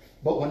word.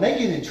 But when they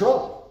get in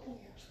trouble,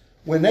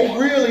 when they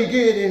really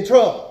get in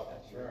trouble,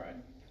 That's right.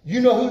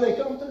 you know who they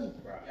come to?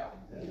 Right.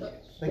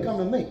 They come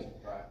to me.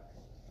 Right.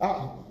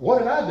 What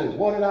did I do?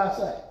 What did I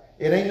say?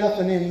 It ain't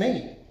nothing in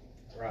me.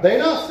 Right. They're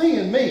not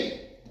seeing me.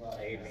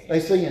 Amen. They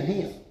seeing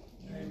him.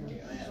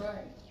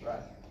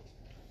 Right.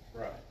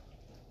 Right.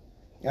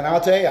 And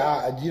I'll tell you,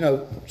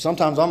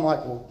 sometimes I'm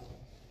like, well,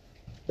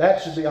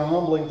 that should be a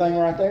humbling thing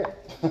right there.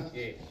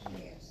 Yes.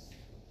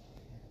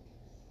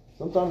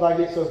 Sometimes I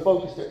get so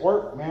focused at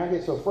work, man, I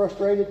get so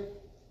frustrated.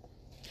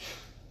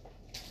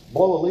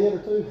 Blow a lid or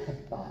two.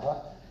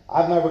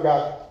 I've never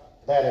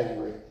got that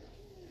angry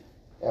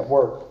at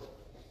work.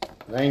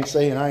 I ain't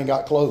saying I ain't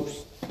got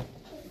close.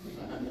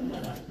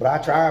 But I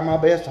try my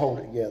best to hold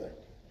it together.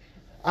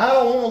 I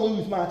don't want to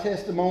lose my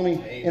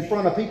testimony in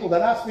front of people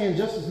that I spend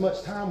just as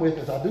much time with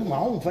as I do my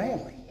own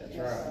family. That's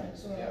right.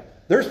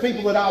 Yep. There's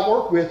people that I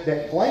work with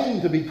that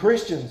claim to be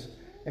Christians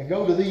and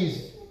go to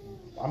these,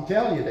 I'm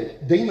telling you, the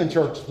demon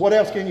churches. What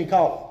else can you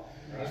call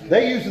them?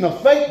 They're using a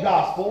fake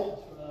gospel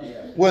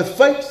with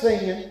fake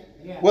singing,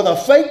 with a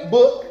fake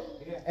book,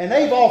 and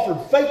they've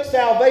offered fake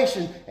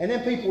salvation, and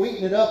then people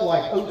eating it up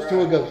like oats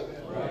to a goat.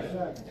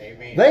 Right.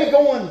 Amen.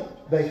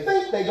 They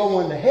think they go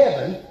into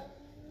heaven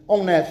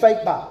on that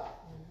fake Bible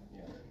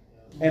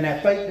and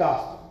that fake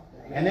gospel.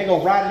 And they're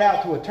going to ride it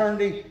out to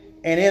eternity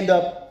and end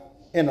up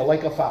in the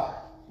lake of fire.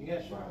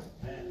 Yes, sir.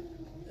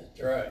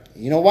 That's right.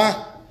 You know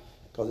why?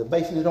 Because they're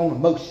basing it on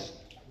emotion.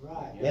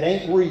 Right. It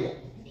ain't real.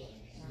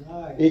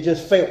 Right. It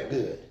just felt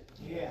good.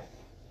 Yeah.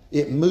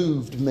 It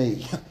moved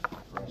me.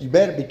 You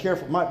better be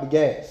careful. It might be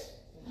gas.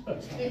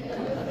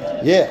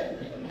 Yeah.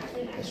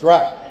 That's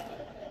right.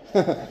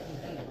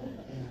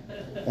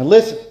 And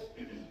listen,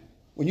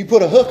 when you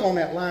put a hook on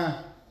that line,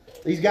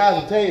 these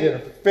guys will tell you that are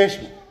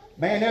fishermen.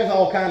 Man, there's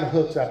all kinds of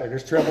hooks out there.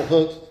 There's treble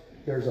hooks.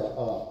 There's a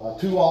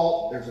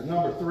 2-aught. There's a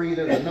number 3.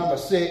 There's a number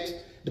 6.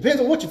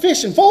 Depends on what you're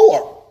fishing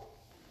for.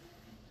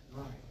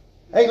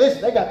 Hey,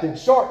 listen, they got them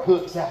shark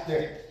hooks out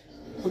there.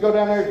 We go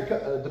down there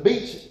to the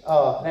beach,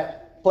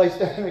 that place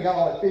down there, they got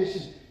all that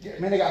fishing.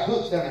 Man, they got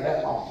hooks down there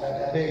that long,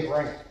 that big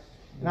ring.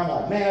 And I'm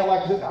like, man, I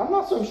like to hook. I'm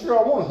not so sure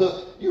I want to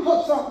hook. You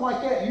hook something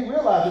like that, you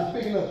realize it's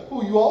big enough to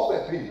pull you off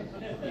that pier.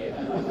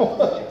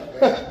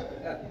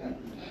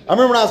 I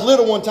remember when I was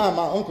little one time,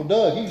 my Uncle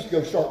Doug, he used to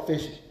go shark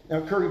fishing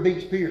down Curry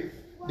Beach Pier.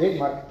 Daddy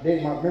might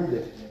remember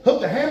this.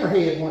 Hooked a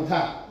hammerhead one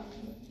time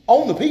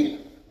on the pier.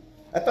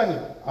 That thing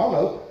was, I don't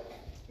know,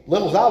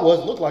 little as I was,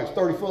 it looked like it's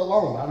 30 foot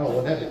long. I know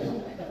what that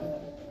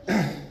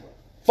is.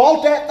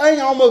 Fought that thing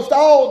almost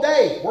all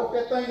day. Worked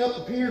that thing up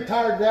the pier,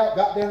 tired it out,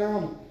 got down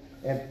there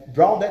and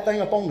drawed that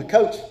thing up on the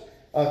coast.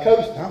 And I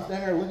was down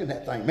there looking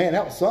at that thing. Man,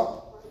 that was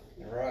something.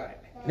 Right.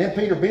 And then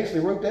Peter Benchley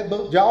wrote that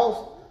book,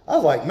 Jaws. I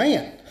was like,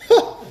 man,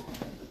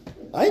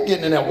 I ain't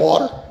getting in that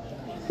water.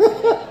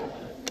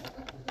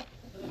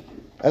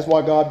 That's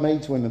why God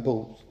made swimming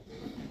pools.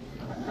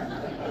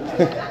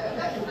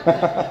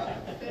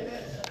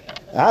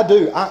 I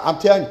do. I'm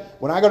telling you,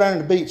 when I go down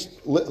to the beach,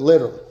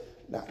 literally,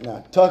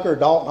 now Tucker,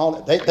 Dalton, all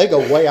that, they go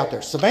way out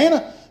there.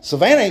 Savannah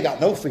ain't got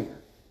no fear.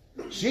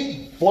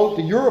 She'd float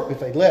to Europe if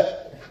they let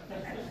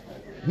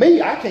her.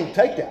 Me, I can't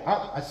take that.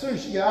 As soon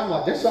as she get out, I'm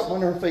like, there's something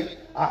under her feet.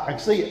 I can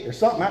see it. There's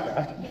something out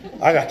there.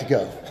 I got to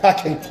go. I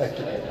can't take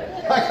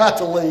it. I got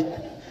to leave.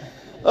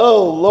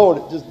 Oh, Lord,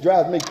 it just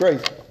drives me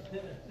crazy.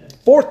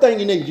 Fourth thing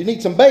you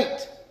need some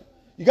bait.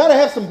 You got to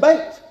have some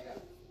bait.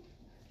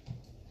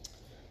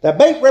 That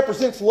bait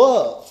represents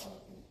love.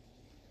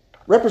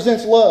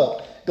 Represents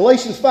love.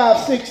 Galatians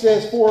 5:6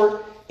 says,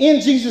 for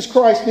in Jesus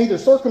Christ neither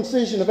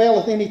circumcision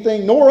availeth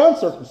anything, nor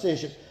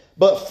uncircumcision,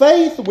 but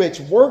faith which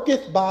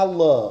worketh by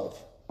love.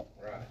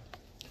 Right.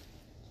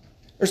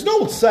 There's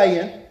no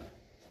saying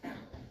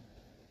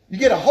you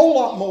get a whole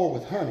lot more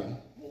with honey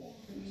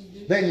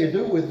than you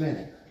do with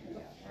vinegar.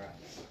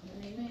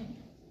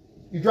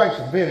 You drank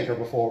some vinegar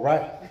before,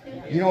 right?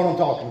 You know what I'm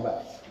talking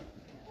about.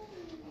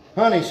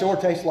 Honey sure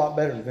tastes a lot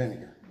better than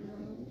vinegar.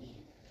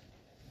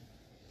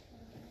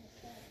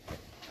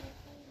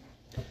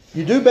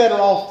 You do better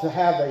off to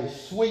have a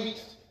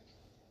sweet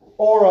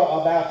aura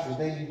about you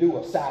than you do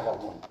a sour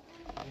one.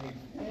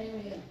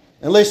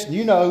 And listen,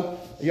 you know,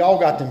 y'all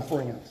got them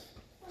friends.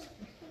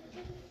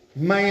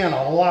 Man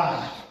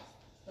alive.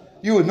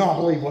 You would not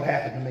believe what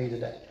happened to me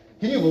today.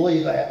 Can you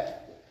believe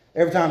that?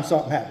 Every time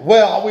something happens.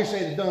 Well, I wish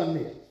they'd have done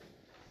this.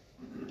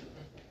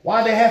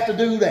 Why'd they have to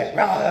do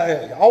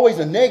that? Always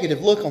a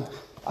negative look on.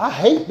 I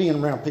hate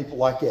being around people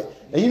like that.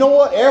 And you know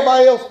what?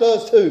 Everybody else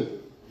does too.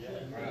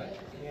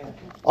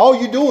 All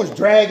you're doing is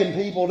dragging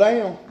people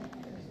down.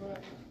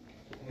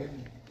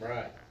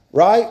 Right.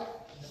 Right?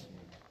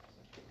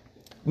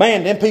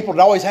 Man, them people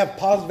that always have a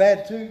positive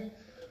attitude.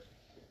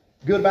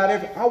 Good about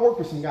everything. I work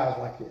with some guys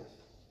like this.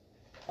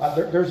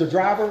 There's a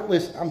driver.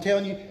 Listen, I'm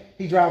telling you,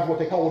 he drives what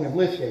they call them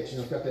lift gates. You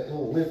know, it's got that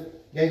little lift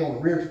gate on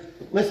the rear.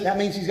 Listen, that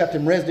means he's got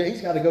them residents.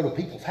 He's got to go to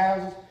people's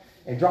houses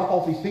and drop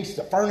off these pieces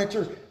of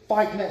furniture,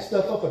 fighting that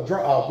stuff up a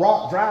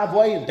rock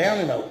driveway and down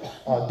in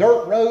a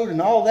dirt road and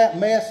all that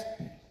mess.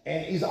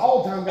 And he's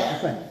all the time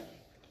got the thing.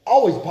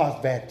 Always a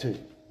positive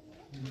attitude.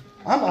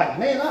 I'm like,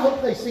 man, I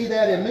hope they see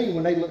that in me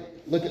when they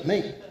look at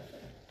me.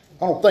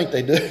 I don't think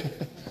they do.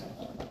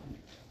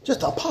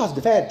 Just a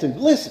positive attitude.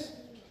 Listen,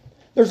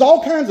 there's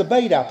all kinds of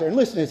bait out there. And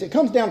listen to this. It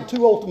comes down to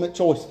two ultimate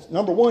choices.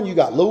 Number one, you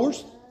got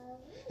lures.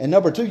 And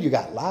number two, you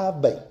got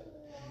live bait.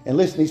 And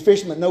listen, these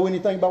fishermen know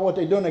anything about what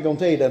they're doing, they're going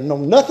to tell you that know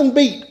nothing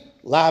beat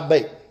live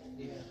bait.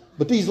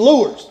 But these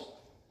lures.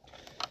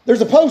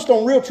 There's a post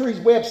on Realtree's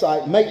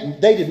website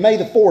dated May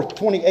the 4th,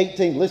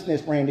 2018. Listen to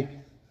this, Randy.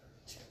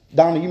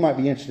 Donna, you might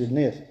be interested in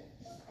this.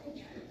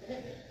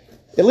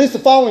 It lists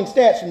the following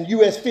stats from the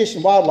U.S. Fish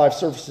and Wildlife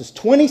Service's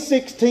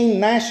 2016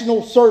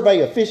 National Survey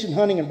of Fishing,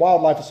 Hunting, and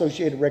Wildlife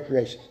Associated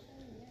Recreation.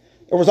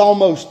 There was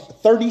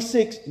almost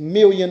 36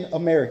 million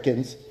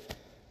Americans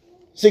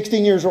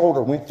 16 years or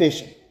older went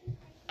fishing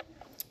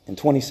in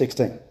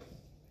 2016.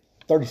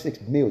 36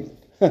 million.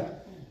 Now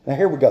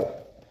here we go.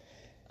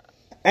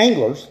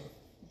 Anglers,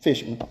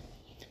 fishermen,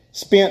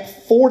 spent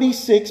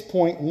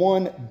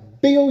 $46.1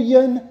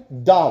 billion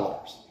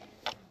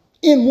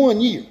in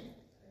 1 year.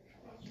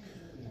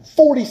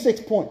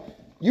 46 point.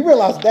 You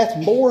realize that's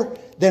more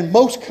than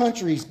most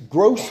countries'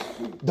 gross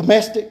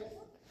domestic.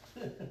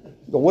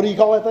 What do you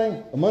call that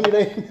thing? The money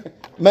they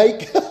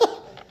make?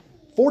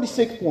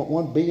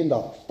 $46.1 billion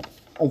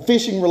on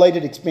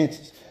fishing-related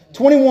expenses.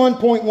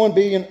 $21.1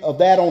 billion of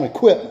that on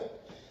equipment.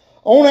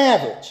 On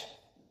average,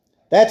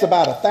 that's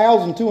about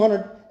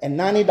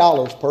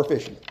 $1,290 per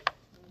fisherman.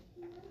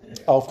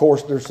 Of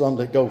course, there's some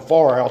that go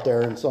far out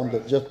there and some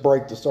that just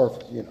break the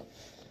surface, you know.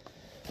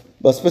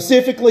 But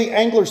specifically,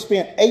 anglers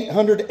spent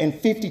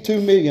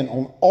 $852 million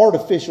on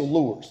artificial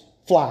lures,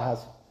 flies,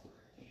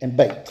 and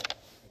bait.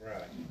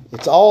 Right.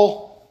 It's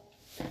all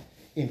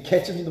in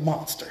catching the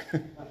monster.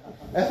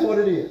 That's what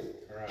it is.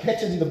 Right.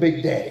 Catching the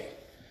big daddy.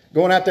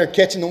 Going out there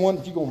catching the one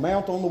that you're going to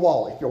mount on the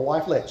wall if your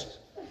wife lets you.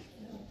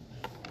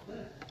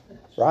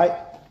 Right?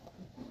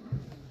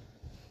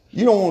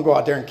 You don't want to go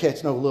out there and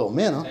catch no little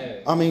minnow.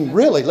 I mean,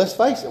 really, let's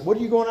face it. What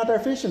are you going out there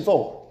fishing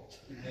for?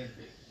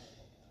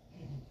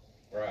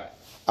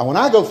 And when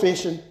I go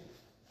fishing,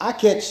 I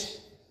catch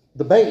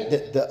the bait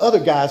that the other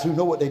guys who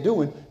know what they're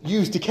doing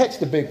use to catch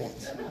the big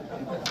ones.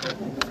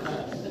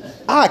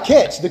 I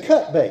catch the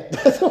cut bait.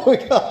 That's what we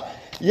got.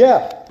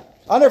 Yeah.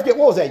 I'll never forget,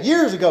 what was that?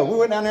 Years ago, we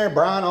went down there,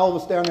 Brian, all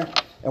of us down there,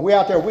 and we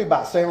out there, we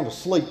about sound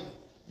asleep.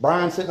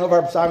 Brian sitting over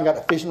there beside me, got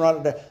the fishing rod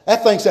up there.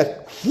 That thing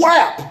said,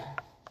 whap!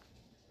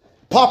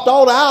 Popped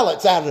all the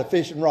eyelets out of the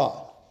fishing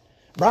rod.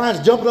 Brian's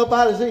jumping up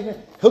out of his seat,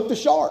 hooked the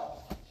shark.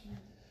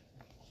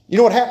 You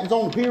know what happens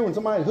on the pier when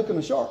somebody's hooking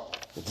a shark?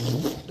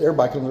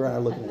 Everybody comes around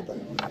there looking at that.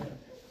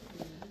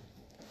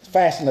 It's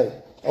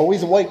fascinating. Oh,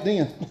 he's awake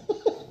then.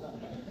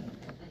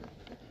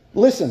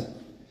 Listen,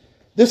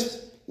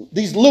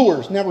 these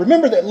lures. Now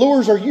remember that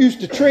lures are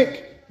used to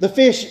trick the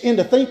fish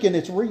into thinking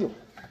it's real.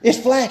 It's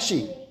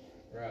flashy.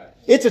 Right.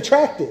 It's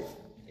attractive.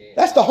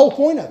 That's the whole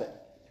point of it.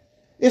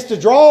 It's to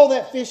draw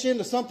that fish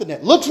into something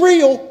that looks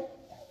real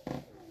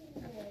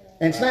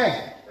and snag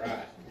it.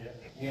 Right.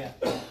 Yeah.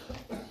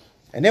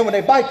 And then when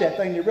they bite that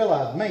thing, they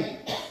realize, man,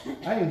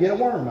 I didn't get a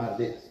worm out of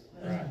this.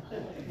 Right.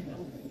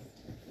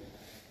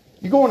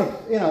 You go and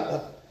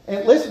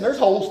listen, there's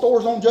whole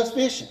stores on just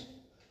fishing.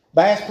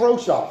 Bass Pro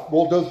Shop.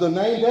 Well, does the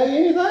name tell you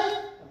anything?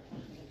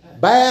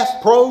 Bass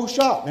Pro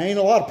Shop. There ain't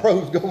a lot of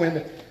pros go in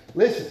there.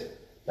 Listen,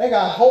 they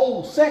got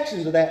whole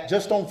sections of that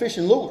just on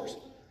fishing lures.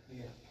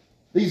 Yeah.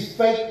 These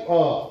fake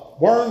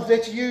worms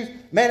that you use,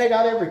 man, they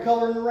got every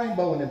color in the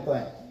rainbow in them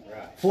things.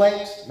 Right.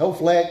 Flecks, no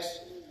flecks.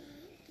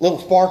 Little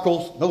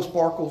sparkles, no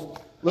sparkles.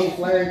 Little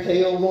flaring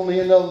tails on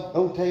the end of them,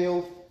 no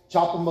tails.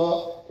 Chop them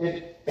up.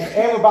 And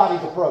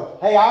everybody's a pro.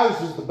 Hey, ours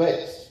is the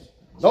best.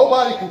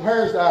 Nobody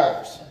compares to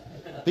ours.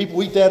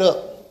 People eat that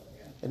up.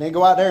 And they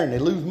go out there and they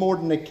lose more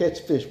than they catch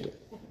fish with.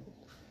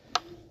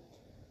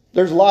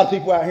 There's a lot of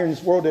people out here in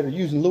this world that are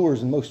using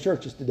lures in most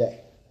churches today.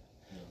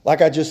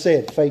 Like I just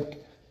said,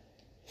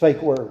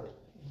 fake word.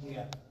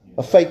 Yeah.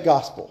 A fake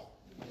gospel.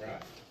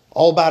 Right.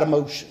 All about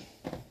emotion.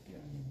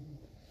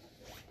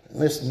 And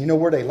listen, you know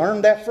where they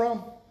learned that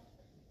from?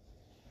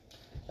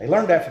 They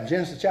learned that from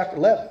Genesis chapter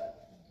 11.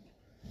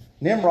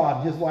 Nimrod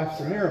and his wife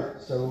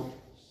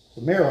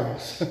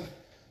Semiramis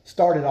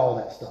started all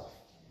that stuff.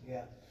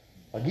 Yeah.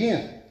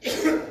 Again,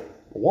 a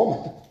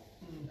woman.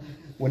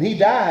 When he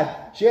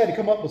died, she had to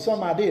come up with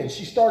some idea. And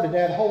she started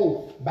that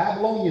whole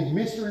Babylonian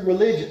mystery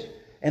religion.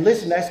 And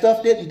listen, that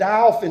stuff didn't die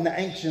off in the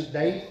ancient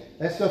days.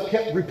 That stuff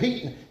kept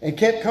repeating and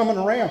kept coming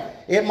around.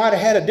 It might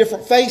have had a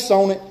different face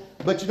on it.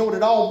 But you know what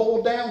it all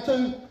boiled down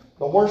to?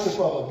 The worship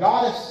of a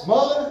goddess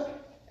mother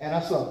and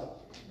a son.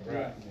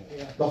 Right.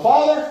 The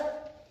father,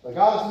 the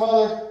goddess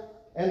mother,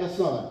 and the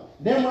son.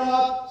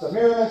 Nimrod,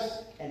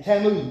 Semiramis, and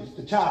Tammuz,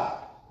 the child.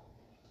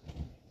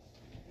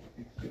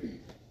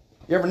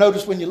 You ever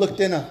notice when you looked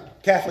in a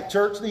Catholic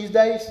church these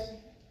days?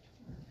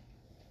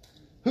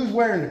 Who's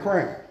wearing the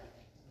crown?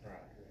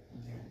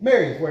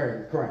 Mary's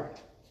wearing the crown.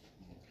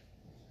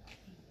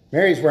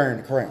 Mary's wearing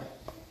the crown.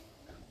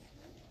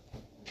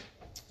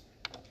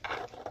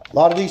 A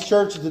lot of these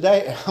churches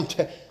today,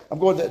 I'm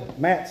going to,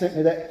 Matt sent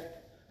me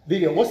that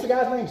video. What's the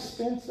guy's name?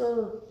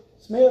 Spencer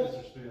Smith?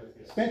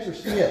 Spencer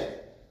Smith.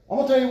 I'm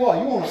going to tell you what,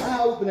 you want an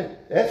eye-opening.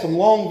 That's some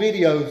long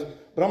videos,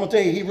 but I'm going to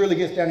tell you, he really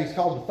gets down. He's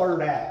called The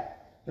Third Act.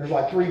 There's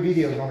like 3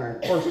 videos on there.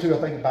 The first 2, I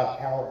think, about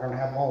an hour and a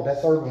half long.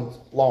 That third one's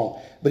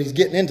long. But he's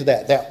getting into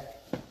that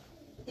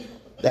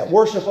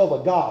worship of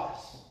a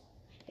goddess.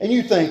 And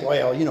you think,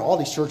 well, you know, all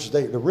these churches,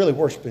 they're really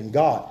worshiping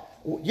God.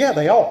 Well, yeah,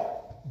 they are.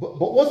 But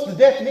what's the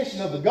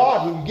definition of the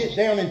God when you get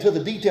down into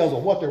the details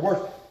of what they're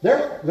worshiping?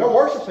 They're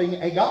worshiping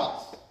a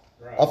goddess,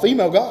 Right. a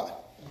female god.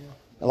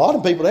 A lot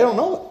of people, they don't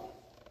know it.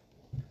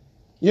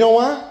 You know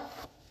why?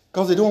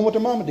 Because they're doing what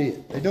their mama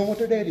did. They're doing what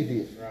their daddy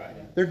did. Right.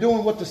 They're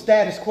doing what the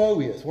status quo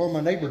is. Well,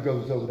 my neighbor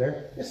goes over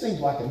there. It seems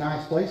like a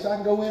nice place. I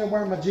can go in and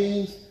wear my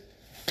jeans,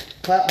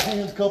 clap my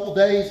hands a couple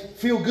days,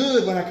 feel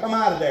good when I come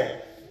out of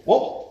there.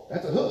 Whoa,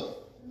 that's a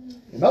hook.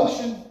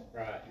 Emotion.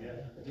 Right. Yeah.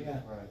 Yeah.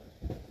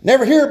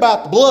 Never hear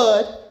about the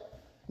blood.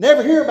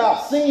 Never hear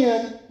about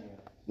sin.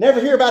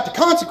 Never hear about the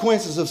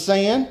consequences of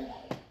sin.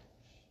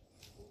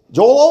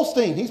 Joel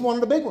Osteen, he's one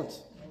of the big ones.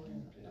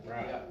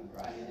 Right.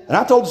 And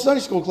I told the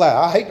Sunday school class,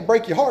 I hate to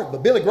break your heart,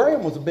 but Billy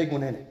Graham was a big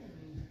one in it.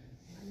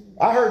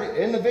 I heard it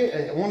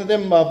in one of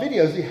them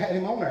videos, he had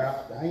him on there.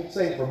 I ain't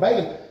saying it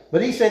verbatim,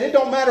 but he said, it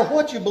don't matter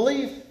what you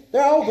believe,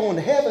 they're all going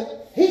to heaven.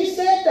 He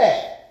said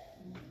that.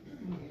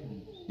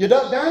 You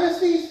duck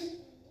dynasties?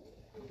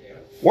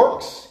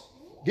 Works.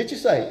 Get you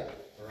saved.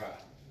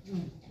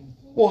 Right.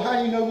 Well, how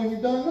do you know when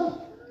you've done enough?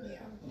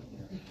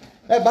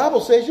 That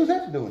Bible says you'll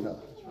never do enough.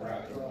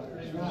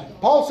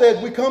 Right. Paul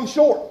said we come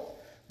short.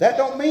 That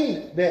don't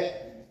mean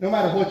that no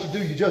matter what you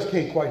do, you just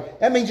can't quite.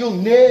 That means you'll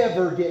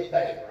never get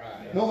there.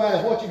 No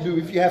matter what you do,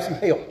 if you have some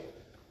help.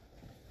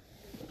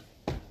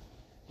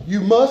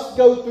 You must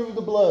go through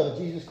the blood of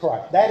Jesus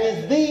Christ. That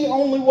is the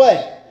only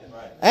way.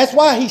 That's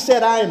why he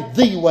said, I am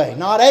the way,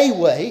 not a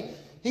way.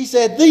 He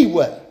said the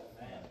way.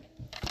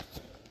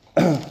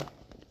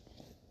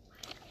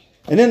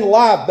 And then the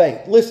live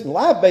bait. Listen,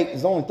 live bait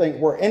is the only thing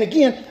that works. And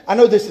again, I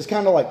know this is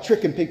kind of like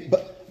tricking people,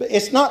 but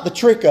it's not the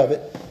trick of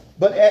it.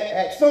 But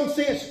at some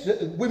sense,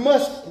 we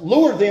must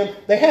lure them.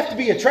 They have to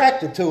be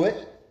attracted to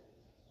it.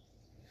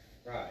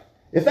 Right.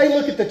 If they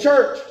look at the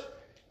church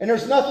and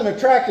there's nothing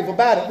attractive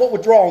about it, what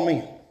would draw them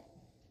in?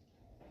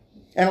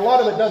 And a lot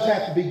of it does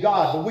have to be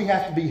God, but we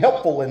have to be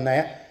helpful in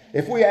that.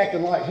 If we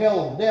acting like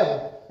hell and the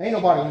devil, ain't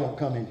nobody going to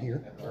come in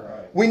here.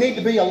 Right. We need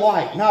to be a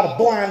light, not a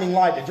blinding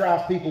light that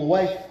drives people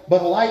away,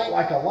 but a light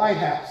like a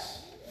lighthouse,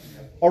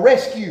 a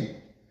rescue.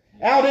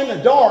 Out in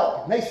the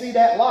dark, and they see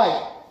that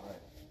light,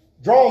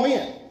 draw them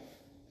in.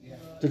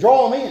 To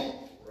draw them in.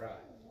 Right.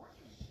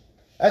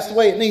 That's the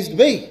way it needs to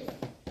be.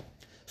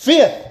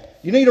 Fifth,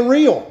 you need a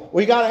reel.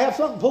 Well, you got to have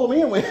something to pull them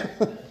in with.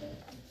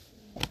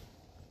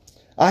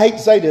 I hate to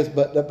say this,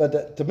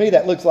 but to me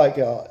that looks like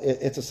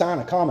it's a sign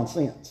of common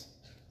sense.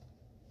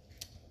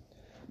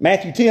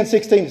 Matthew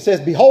 10:16, it says,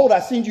 "Behold, I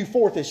send you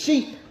forth as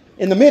sheep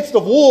in the midst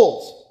of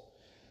wolves.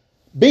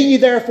 Be ye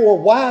therefore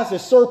wise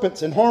as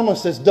serpents and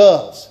harmless as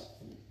doves."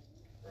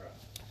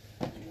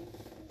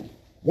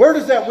 Where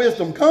does that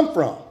wisdom come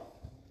from?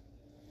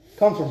 It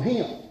comes from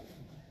Him.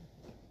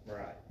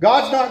 Right.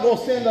 God's not going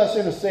to send us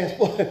in a sense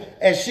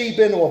as sheep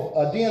into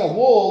a den of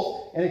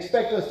wolves and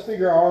expect us to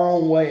figure our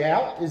own way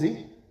out, is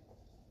He?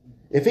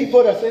 If He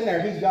put us in there,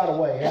 He's got a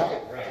way out.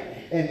 Right.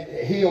 And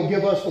He'll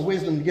give us the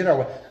wisdom to get our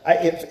way.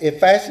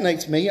 It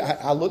fascinates me.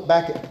 I look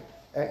back at,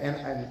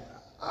 and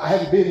I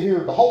haven't been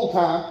here the whole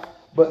time,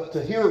 but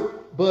to hear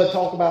Bud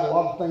talk about a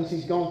lot of things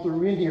he's gone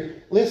through in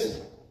here.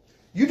 Listen,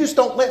 you just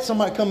don't let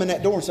somebody come in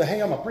that door and say,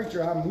 "Hey, I'm a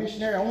preacher, I'm a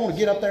missionary, I want to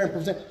get up there and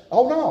present."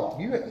 Oh no,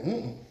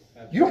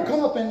 you don't come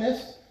up in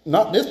this,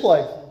 not this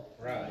place.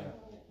 Right.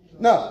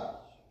 No.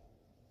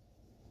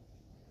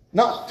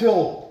 Not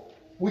till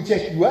we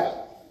check you out.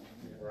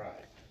 Right.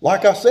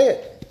 Like I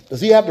said,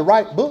 does he have the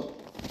right book?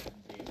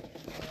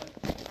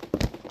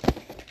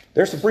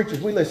 There's some preachers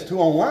we listen to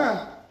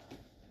online,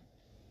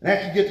 and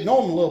after you get to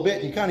know them a little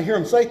bit, you kind of hear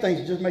them say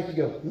things that just make you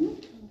go,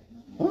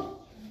 huh?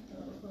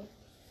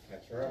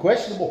 That's right.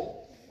 Questionable.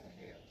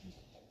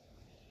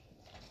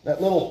 That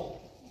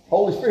little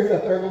Holy Spirit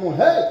up there going,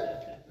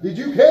 "Hey, did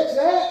you catch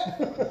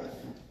that?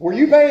 Were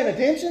you paying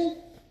attention?"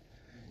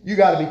 You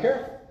got to be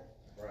careful.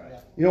 Right.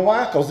 You know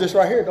why? Because this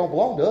right here don't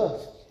belong to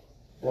us.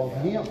 It belongs to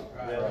Him.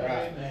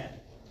 Right. Amen.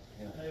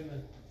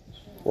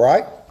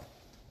 Right?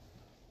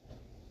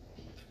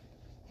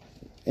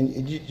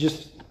 And you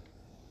just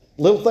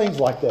little things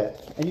like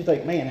that. And you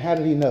think, man, how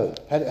did he know?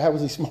 How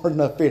was he smart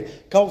enough?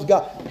 Because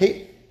God,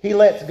 he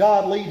lets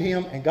God lead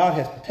him, and God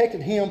has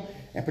protected him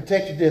and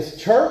protected this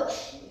church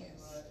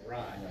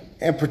Right.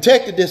 and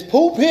protected this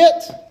pulpit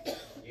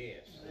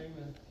Yes.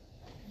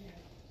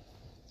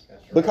 That's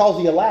right.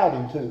 because He allowed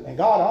him to. And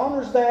God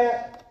honors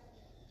that,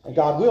 and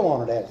God will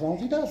honor that as long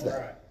as He does that.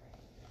 Right.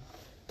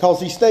 Because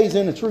He stays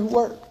in the true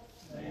word.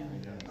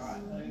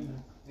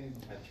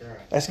 That's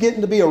right. That's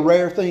getting to be a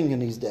rare thing in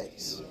these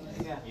days.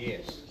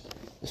 Yes.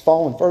 It's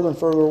falling further and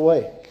further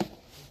away.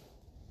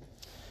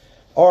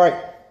 All right.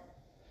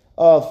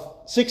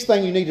 Sixth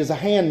thing you need is a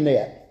hand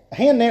net. A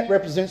hand net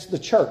represents the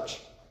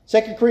church.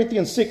 2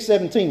 Corinthians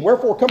 6:17.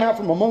 "Wherefore come out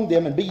from among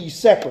them and be ye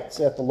separate,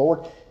 saith the Lord.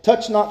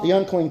 Touch not the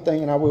unclean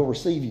thing, and I will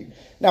receive you."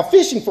 Now,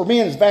 fishing for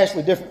men is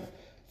vastly different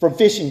from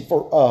fishing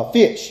for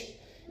fish,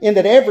 in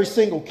that every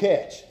single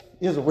catch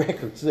is a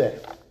record setter.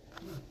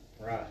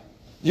 Right.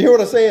 You hear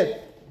what I said?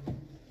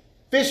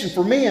 Fishing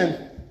for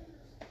men,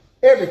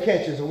 every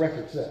catch is a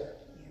record setter.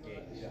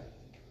 Yes.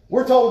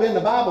 We're told in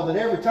the Bible that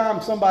every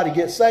time somebody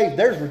gets saved,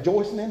 there's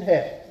rejoicing in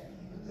heaven.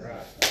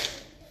 Right.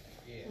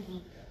 Yes.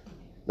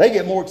 They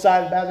get more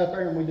excited about it up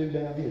there than we do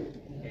down here.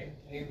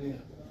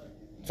 Amen.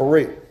 For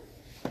real.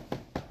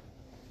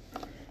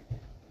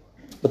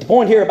 But the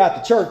point here about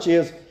the church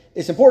is,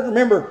 it's important to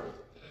remember,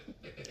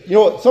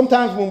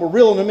 sometimes when we're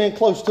reeling them in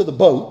close to the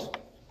boat,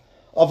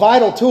 a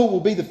vital tool will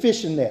be the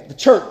fishing net, the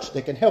church,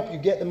 that can help you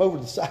get them over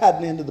the side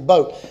and into the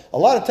boat. A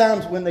lot of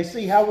times when they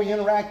see how we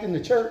interact in the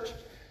church,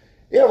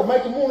 it'll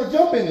make them want to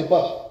jump in the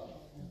boat.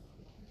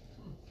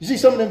 You see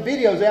some of them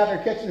videos out there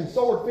catching them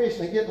swordfish,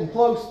 and they get them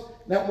close,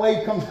 and that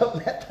wave comes up,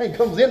 and that thing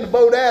comes in the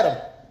boat at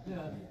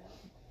them.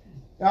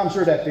 Now, I'm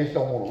sure that fish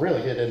don't want to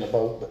really get in the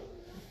boat, but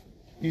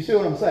you see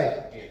what I'm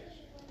saying? Yes.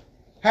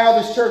 How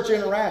this church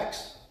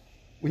interacts.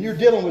 When you're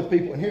dealing with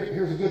people, and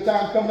here's a good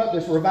time coming up,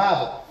 this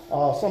revival.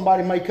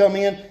 Somebody may come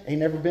in, ain't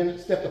never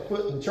stepped a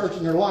foot in the church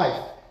in their life,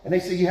 and they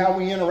see how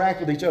we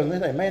interact with each other, and they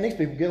think, man, these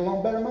people get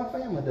along better than my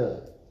family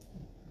does.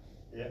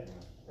 Yeah.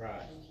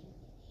 Right.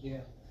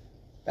 Yeah.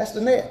 That's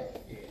the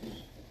net. Yes.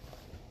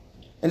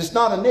 And it's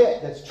not a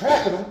net that's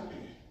trapping them.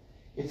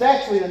 It's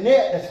actually a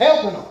net that's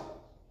helping them.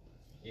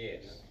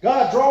 Yes.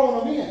 God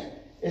drawing them in.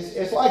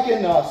 It's like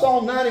in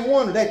Psalm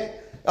 91,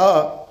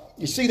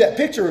 you see that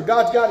picture of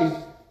God's got his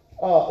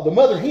the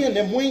mother hen,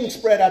 them wings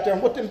spread out there,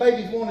 and what them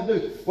babies want to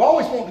do. We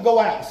always want to go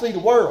out and see the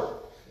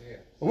world. Yeah.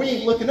 We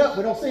ain't looking up.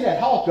 We don't see that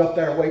hawk up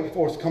there waiting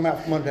for us to come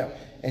out from under them.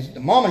 And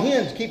the mama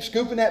hens keep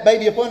scooping that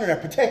baby up under there,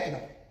 protecting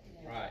them.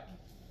 Right.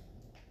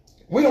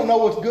 We don't know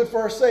what's good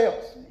for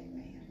ourselves.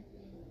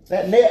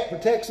 That net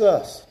protects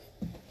us.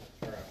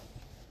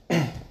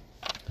 Right.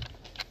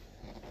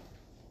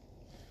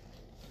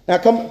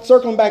 Now,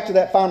 circling back to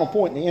that final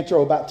point in the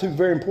intro about two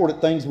very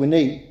important things we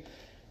need.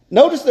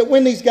 Notice that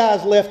when these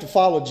guys left to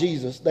follow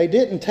Jesus, they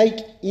didn't take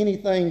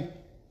anything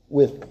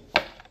with them.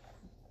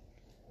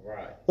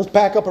 Right. Let's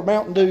pack up our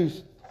Mountain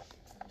Dews.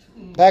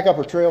 Pack up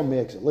our trail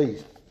mix at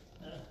least.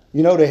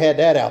 You know they had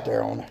that out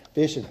there on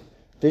fishing.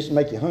 Fishing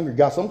make you hungry.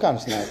 Got some kind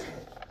of snack.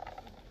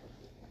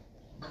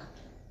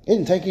 They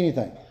didn't take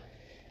anything.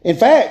 In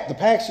fact, the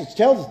passage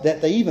tells us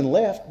that they even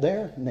left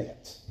their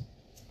nets.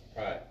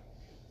 Right.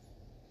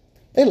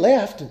 They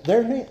left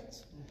their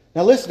nets.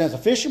 Now listen, as a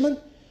fisherman,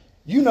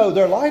 you know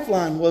their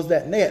lifeline was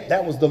that net.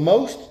 That was the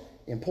most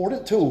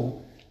important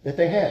tool that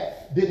they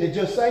had. Didn't it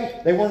just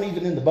say they weren't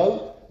even in the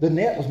boat? The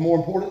net was more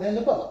important than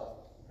the boat.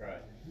 Right.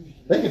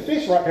 They could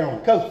fish right there on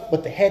the coast,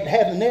 but they had to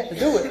have the net to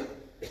do it.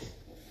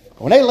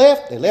 When they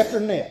left their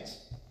nets.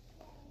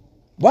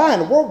 Why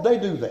in the world did they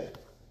do that?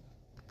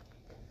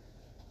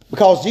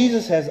 Because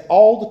Jesus has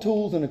all the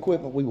tools and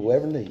equipment we will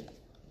ever need.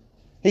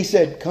 He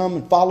said, come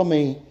and follow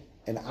me,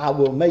 and I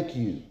will make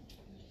you.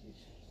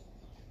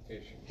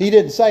 He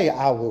didn't say,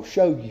 I will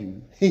show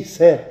you. He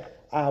said,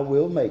 I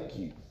will make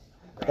you.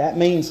 That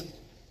means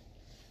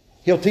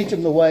he'll teach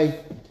them the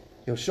way,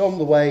 he'll show them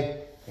the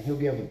way, and he'll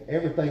give them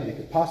everything they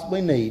could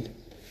possibly need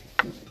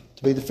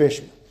to be the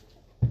fisherman.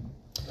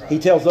 He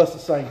tells us the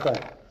same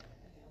thing.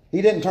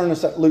 He didn't turn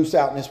us loose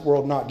out in this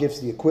world, not give us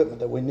the equipment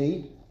that we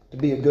need to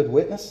be a good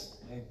witness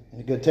and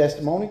a good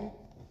testimony.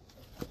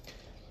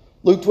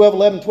 Luke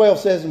 12:11-12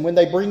 says, and when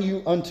they bring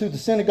you unto the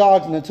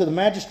synagogues and unto the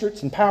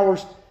magistrates and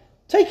powers,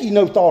 take ye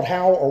no thought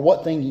how or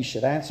what thing ye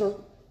should answer,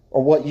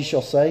 or what ye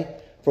shall say.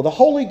 For the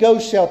Holy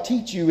Ghost shall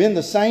teach you in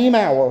the same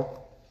hour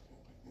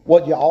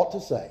what ye ought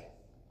to say.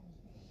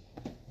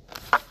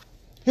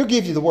 He'll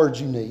give you the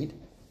words you need.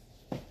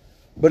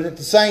 But at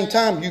the same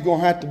time, you're going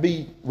to have to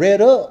be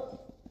read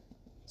up.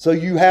 So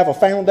you have a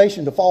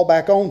foundation to fall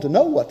back on to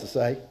know what to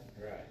say.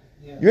 Right.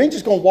 Yeah. You ain't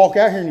just going to walk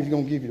out here and he's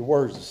going to give you the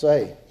words to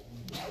say.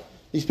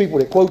 These people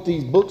that quote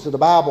these books of the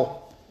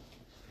Bible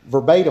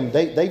verbatim,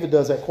 David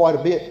does that quite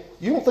a bit.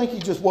 You don't think he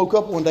just woke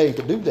up one day and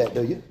could do that,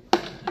 do you?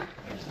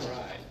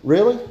 Right.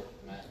 Really?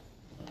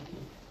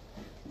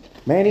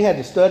 Man, he had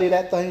to study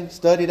that thing, and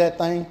study that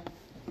thing.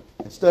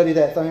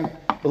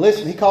 But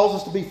listen, he calls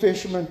us to be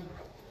fishermen,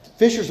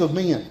 fishers of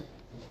men.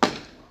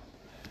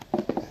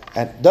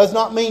 That does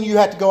not mean you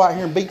have to go out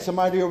here and beat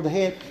somebody over the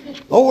head.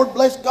 Lord,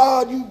 bless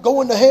God, you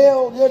going to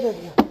hell.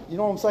 You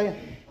know what I'm saying?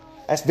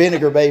 That's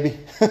vinegar, baby.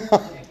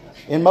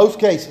 In most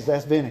cases,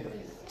 that's vinegar.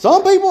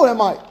 Some people, that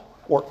might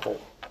work for.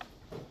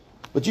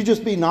 But you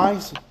just be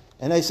nice,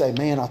 and they say,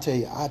 man, I'll tell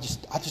you, I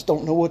just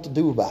don't know what to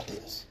do about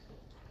this.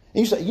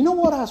 And you say, you know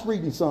what? I was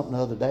reading something the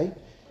other day,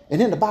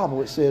 and in the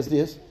Bible it says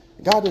this.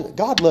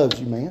 God loves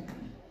you, man.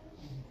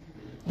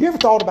 Have you ever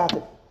thought about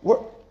that?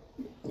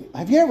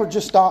 Have you ever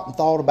just stopped and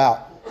thought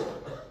about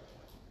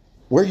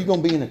where you're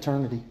going to be in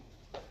eternity?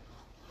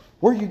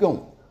 Where are you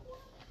going?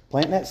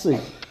 Planting that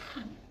seed.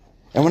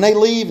 And when they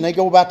leave and they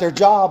go about their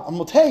job, I'm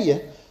going to tell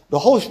you, the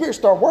Holy Spirit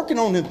start working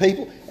on them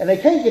people, and they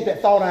can't get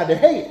that thought out of their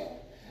head.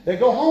 They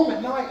go home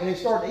at night and they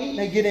start to eat and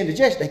they get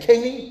indigestion. They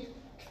can't eat.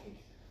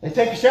 They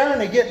take a shower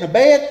and they get in the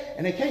bed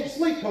and they can't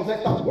sleep because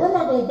they thought, where am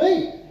I going to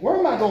be? Where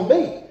am I going to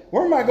be?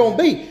 Where am I going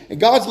to be? And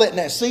God's letting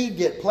that seed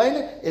get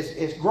planted.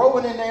 It's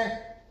growing in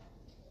there.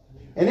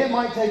 And it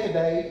might take a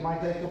day. It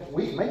might take a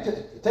week. It may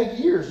take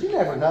years. You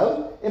never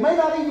know. It may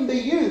not even be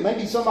you. It may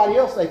be somebody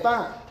else they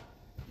find.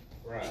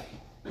 Right.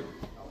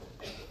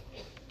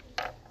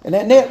 And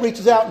that net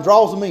reaches out and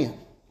draws them in.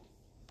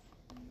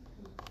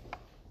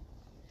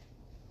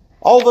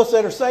 All of us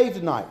that are saved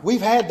tonight,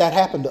 we've had that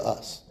happen to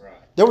us. Right.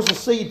 There was a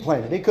seed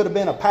planted. It could have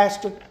been a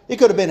pastor. It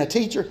could have been a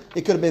teacher.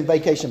 It could have been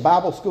Vacation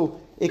Bible School.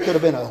 It could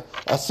have been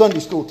a Sunday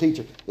school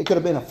teacher. It could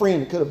have been a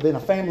friend. It could have been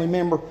a family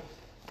member.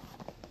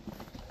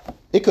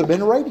 It could have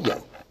been a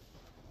radio.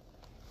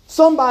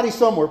 Somebody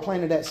somewhere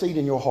planted that seed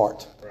in your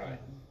heart. Right.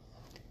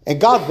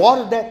 And God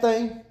watered that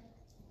thing,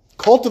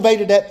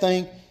 cultivated that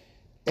thing,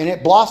 and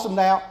it blossomed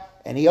out,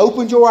 and He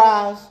opened your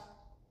eyes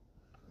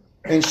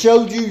and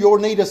showed you your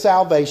need of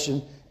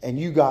salvation, and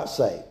you got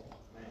saved.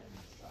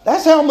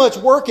 That's how much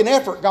work and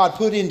effort God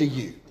put into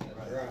you.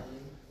 Right.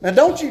 Now,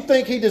 don't you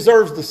think He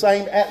deserves the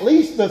same, at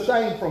least the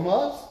same from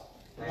us?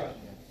 Right.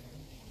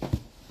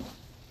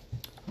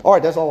 All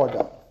right, that's all I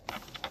got.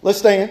 Let's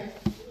stand.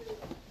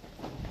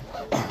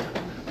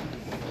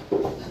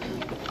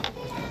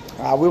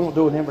 We won't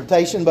do an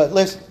invitation, but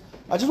listen,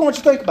 I just want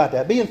you to think about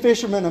that. Being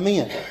fishermen of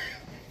men.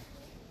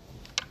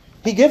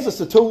 He gives us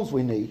the tools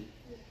we need.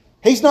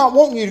 He's not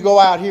wanting you to go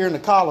out here in the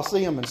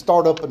Coliseum and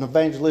start up an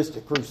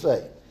evangelistic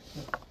crusade.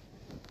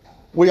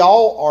 We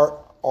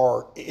all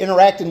are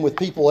interacting with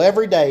people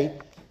every day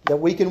that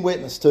we can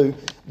witness to.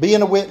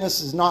 Being a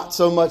witness is not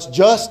so much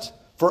just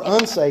for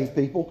unsaved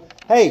people.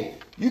 Hey,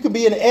 you can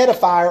be an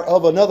edifier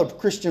of another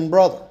Christian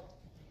brother.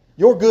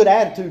 Your good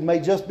attitude may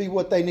just be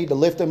what they need to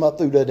lift them up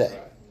through the day.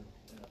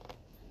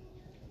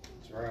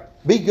 That's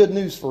right. Be good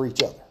news for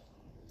each other.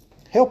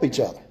 Help each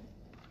other.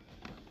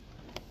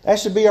 That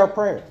should be our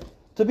prayer.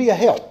 To be a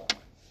help.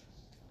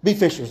 Be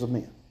fishers of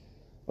men.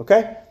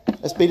 Okay?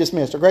 Let's be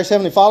dismissed. Our gracious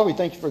Heavenly Father, we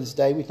thank you for this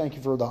day. We thank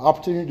you for the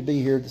opportunity to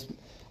be here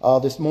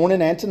this morning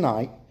and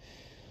tonight.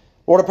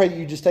 Lord, I pray that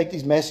you just take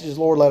these messages,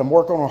 Lord, let them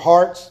work on our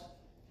hearts.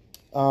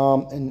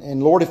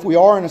 And Lord, if we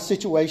are in a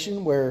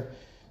situation where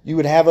you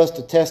would have us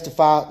to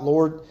testify,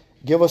 Lord,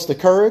 give us the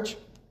courage,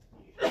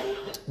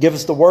 give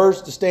us the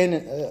words to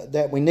stand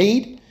that we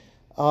need,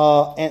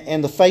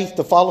 and the faith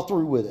to follow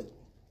through with it.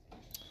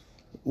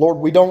 Lord,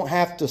 we don't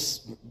have to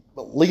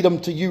lead them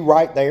to you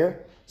right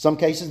there. Some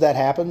cases that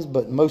happens,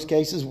 but in most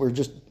cases we're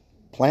just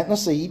planting a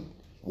seed,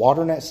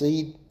 watering that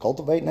seed,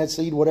 cultivating that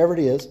seed, whatever it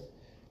is.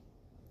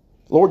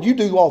 Lord, you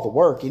do all the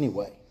work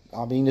anyway.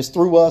 I mean, it's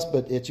through us,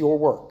 but it's your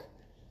work.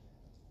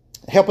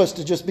 Help us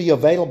to just be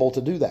available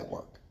to do that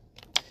work.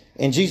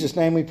 In Jesus'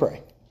 name we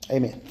pray.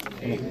 Amen.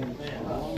 Amen.